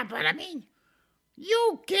 Yeah, but I mean,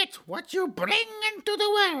 you get what you bring into the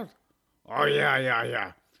world. Oh,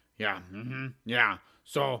 yeah. Yeah.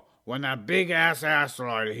 So, when that big-ass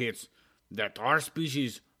asteroid hits that our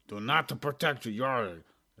species do not protect your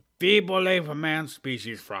feeble ape man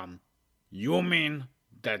species from, you mean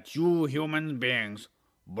that you human beings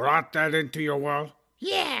brought that into your world?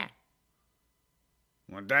 Yeah.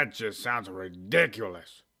 Well, that just sounds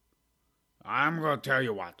ridiculous. I'm going to tell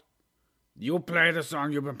you what. You play the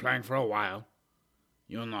song you've been playing for a while.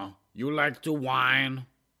 You know, you like to whine.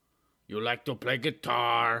 You like to play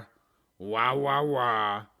guitar. Wah, wah,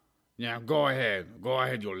 wah. Yeah, go ahead,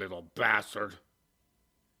 you little bastard.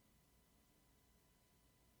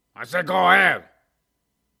 I said go ahead.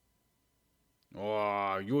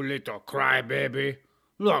 Oh, you little crybaby.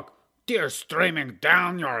 Look, tears streaming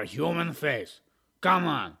down your human face. Come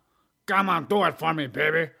on, do it for me,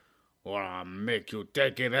 baby. Or I'll make you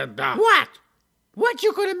take it and down. What? What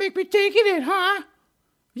you gonna make me take it in, huh?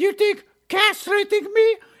 You think castrating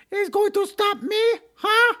me is going to stop me,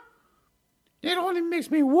 huh? It only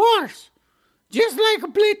makes me worse. Just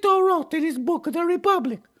like Plato wrote in his book, The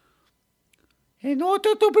Republic. In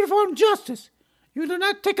order to perform justice, You do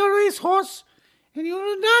not take a racehorse, and you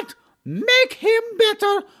do not make him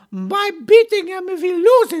better by beating him if he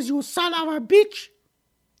loses, you son of a bitch.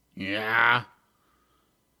 Yeah,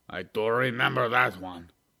 I do remember that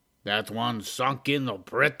one. That one sunk in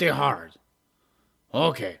pretty hard.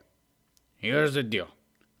 Okay, here's the deal.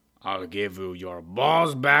 I'll give you your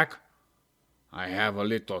balls back. I have a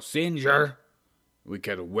little singer. We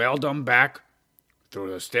can weld them back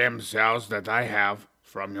through the stem cells that I have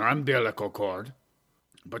from your umbilical cord.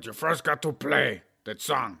 But you first got to play that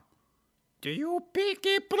song. Do you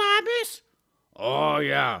pinky promise? Oh,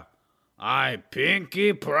 yeah. I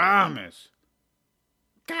pinky promise.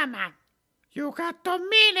 Come on. You got to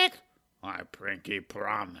mean it. I pinky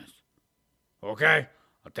promise. Okay,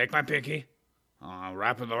 I'll take my pinky. I'll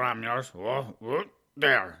wrap it around yours. Oh,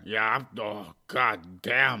 there. Yeah. Oh, god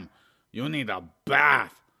damn. You need a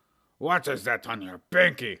bath. What is that on your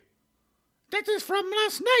pinky? That is from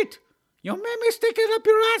last night. You made me stick it up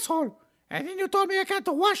your asshole. And then you told me I got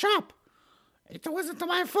to wash up. It wasn't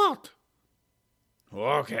my fault.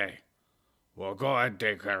 Okay. Well, go ahead and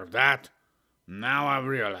take care of that. Now I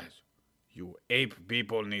realize you ape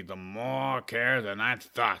people need more care than I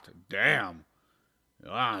thought. Damn.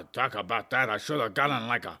 Talk about that. I should have gotten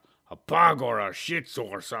like a pug or a shih tzu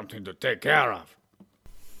or something to take care of.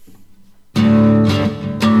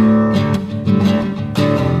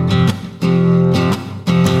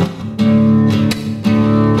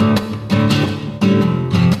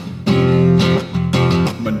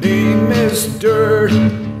 My name is Dirt.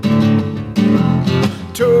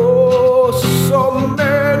 To so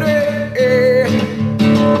many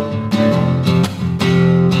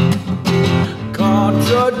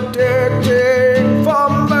contradicting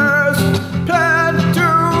farmers plan to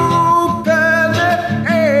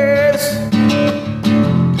pennies.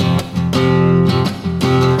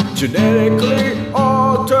 Genetically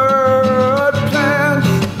altered plants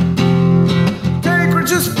take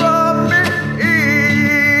riches from me.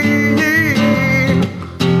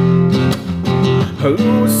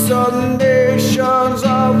 Hallucinations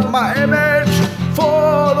of my image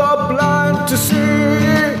for the blind to see.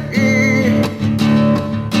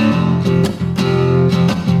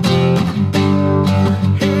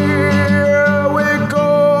 Here we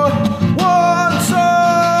go once again.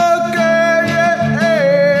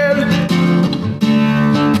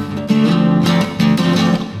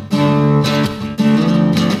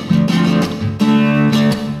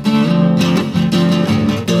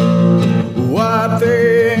 I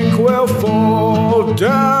think we'll fall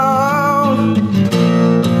down.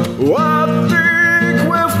 I think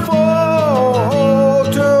we'll fall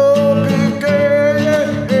to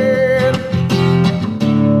begin.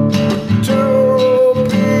 To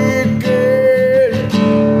begin.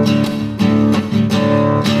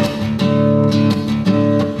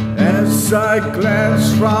 As I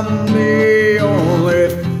glance from the only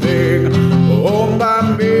thing owned by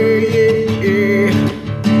me.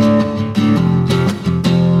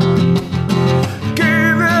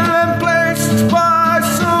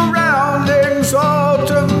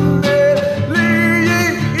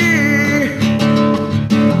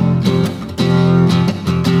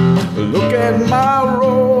 Look at my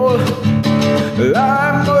role,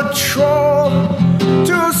 I'm a troll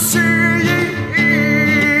to see.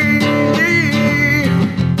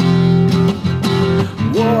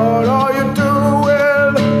 What are you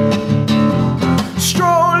doing?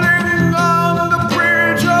 Strolling on the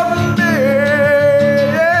bridge of me.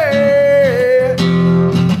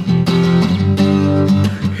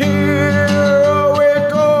 Here we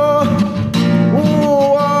go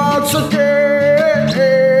once again.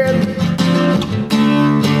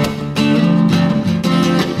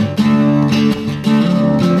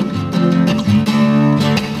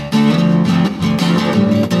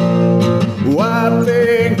 I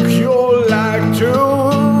think you'll like to.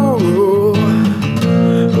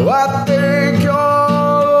 I think you'll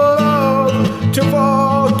love to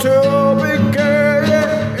fall to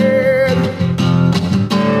begin.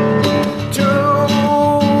 To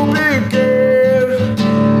begin.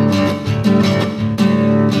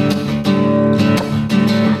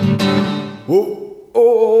 Oh, oh,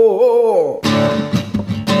 oh, oh.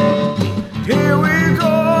 Here we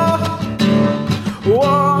go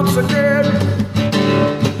once again.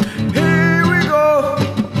 Here we go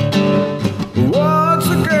once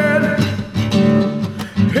again.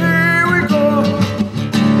 Here we go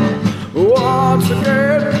once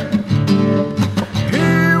again.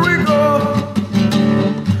 Here we go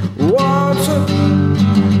once again.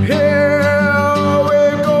 Here we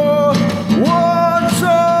go once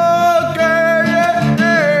again.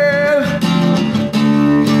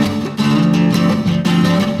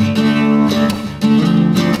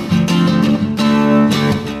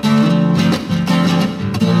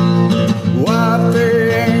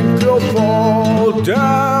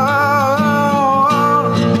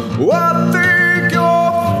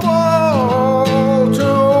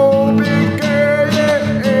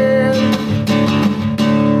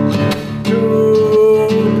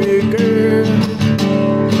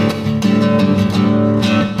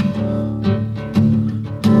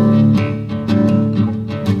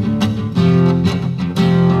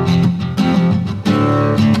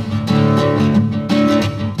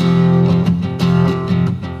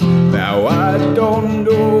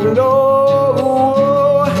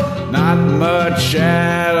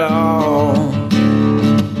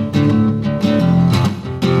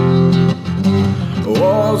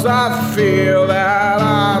 'cause I feel that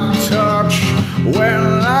I touch when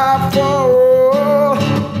I fall.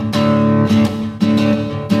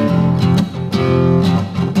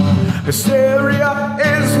 Hysteria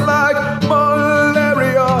is like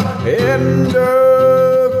malaria in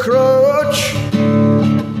the crutch.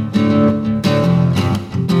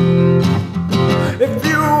 If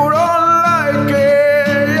you don't like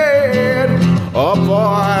it, a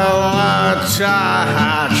boil a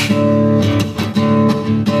touch.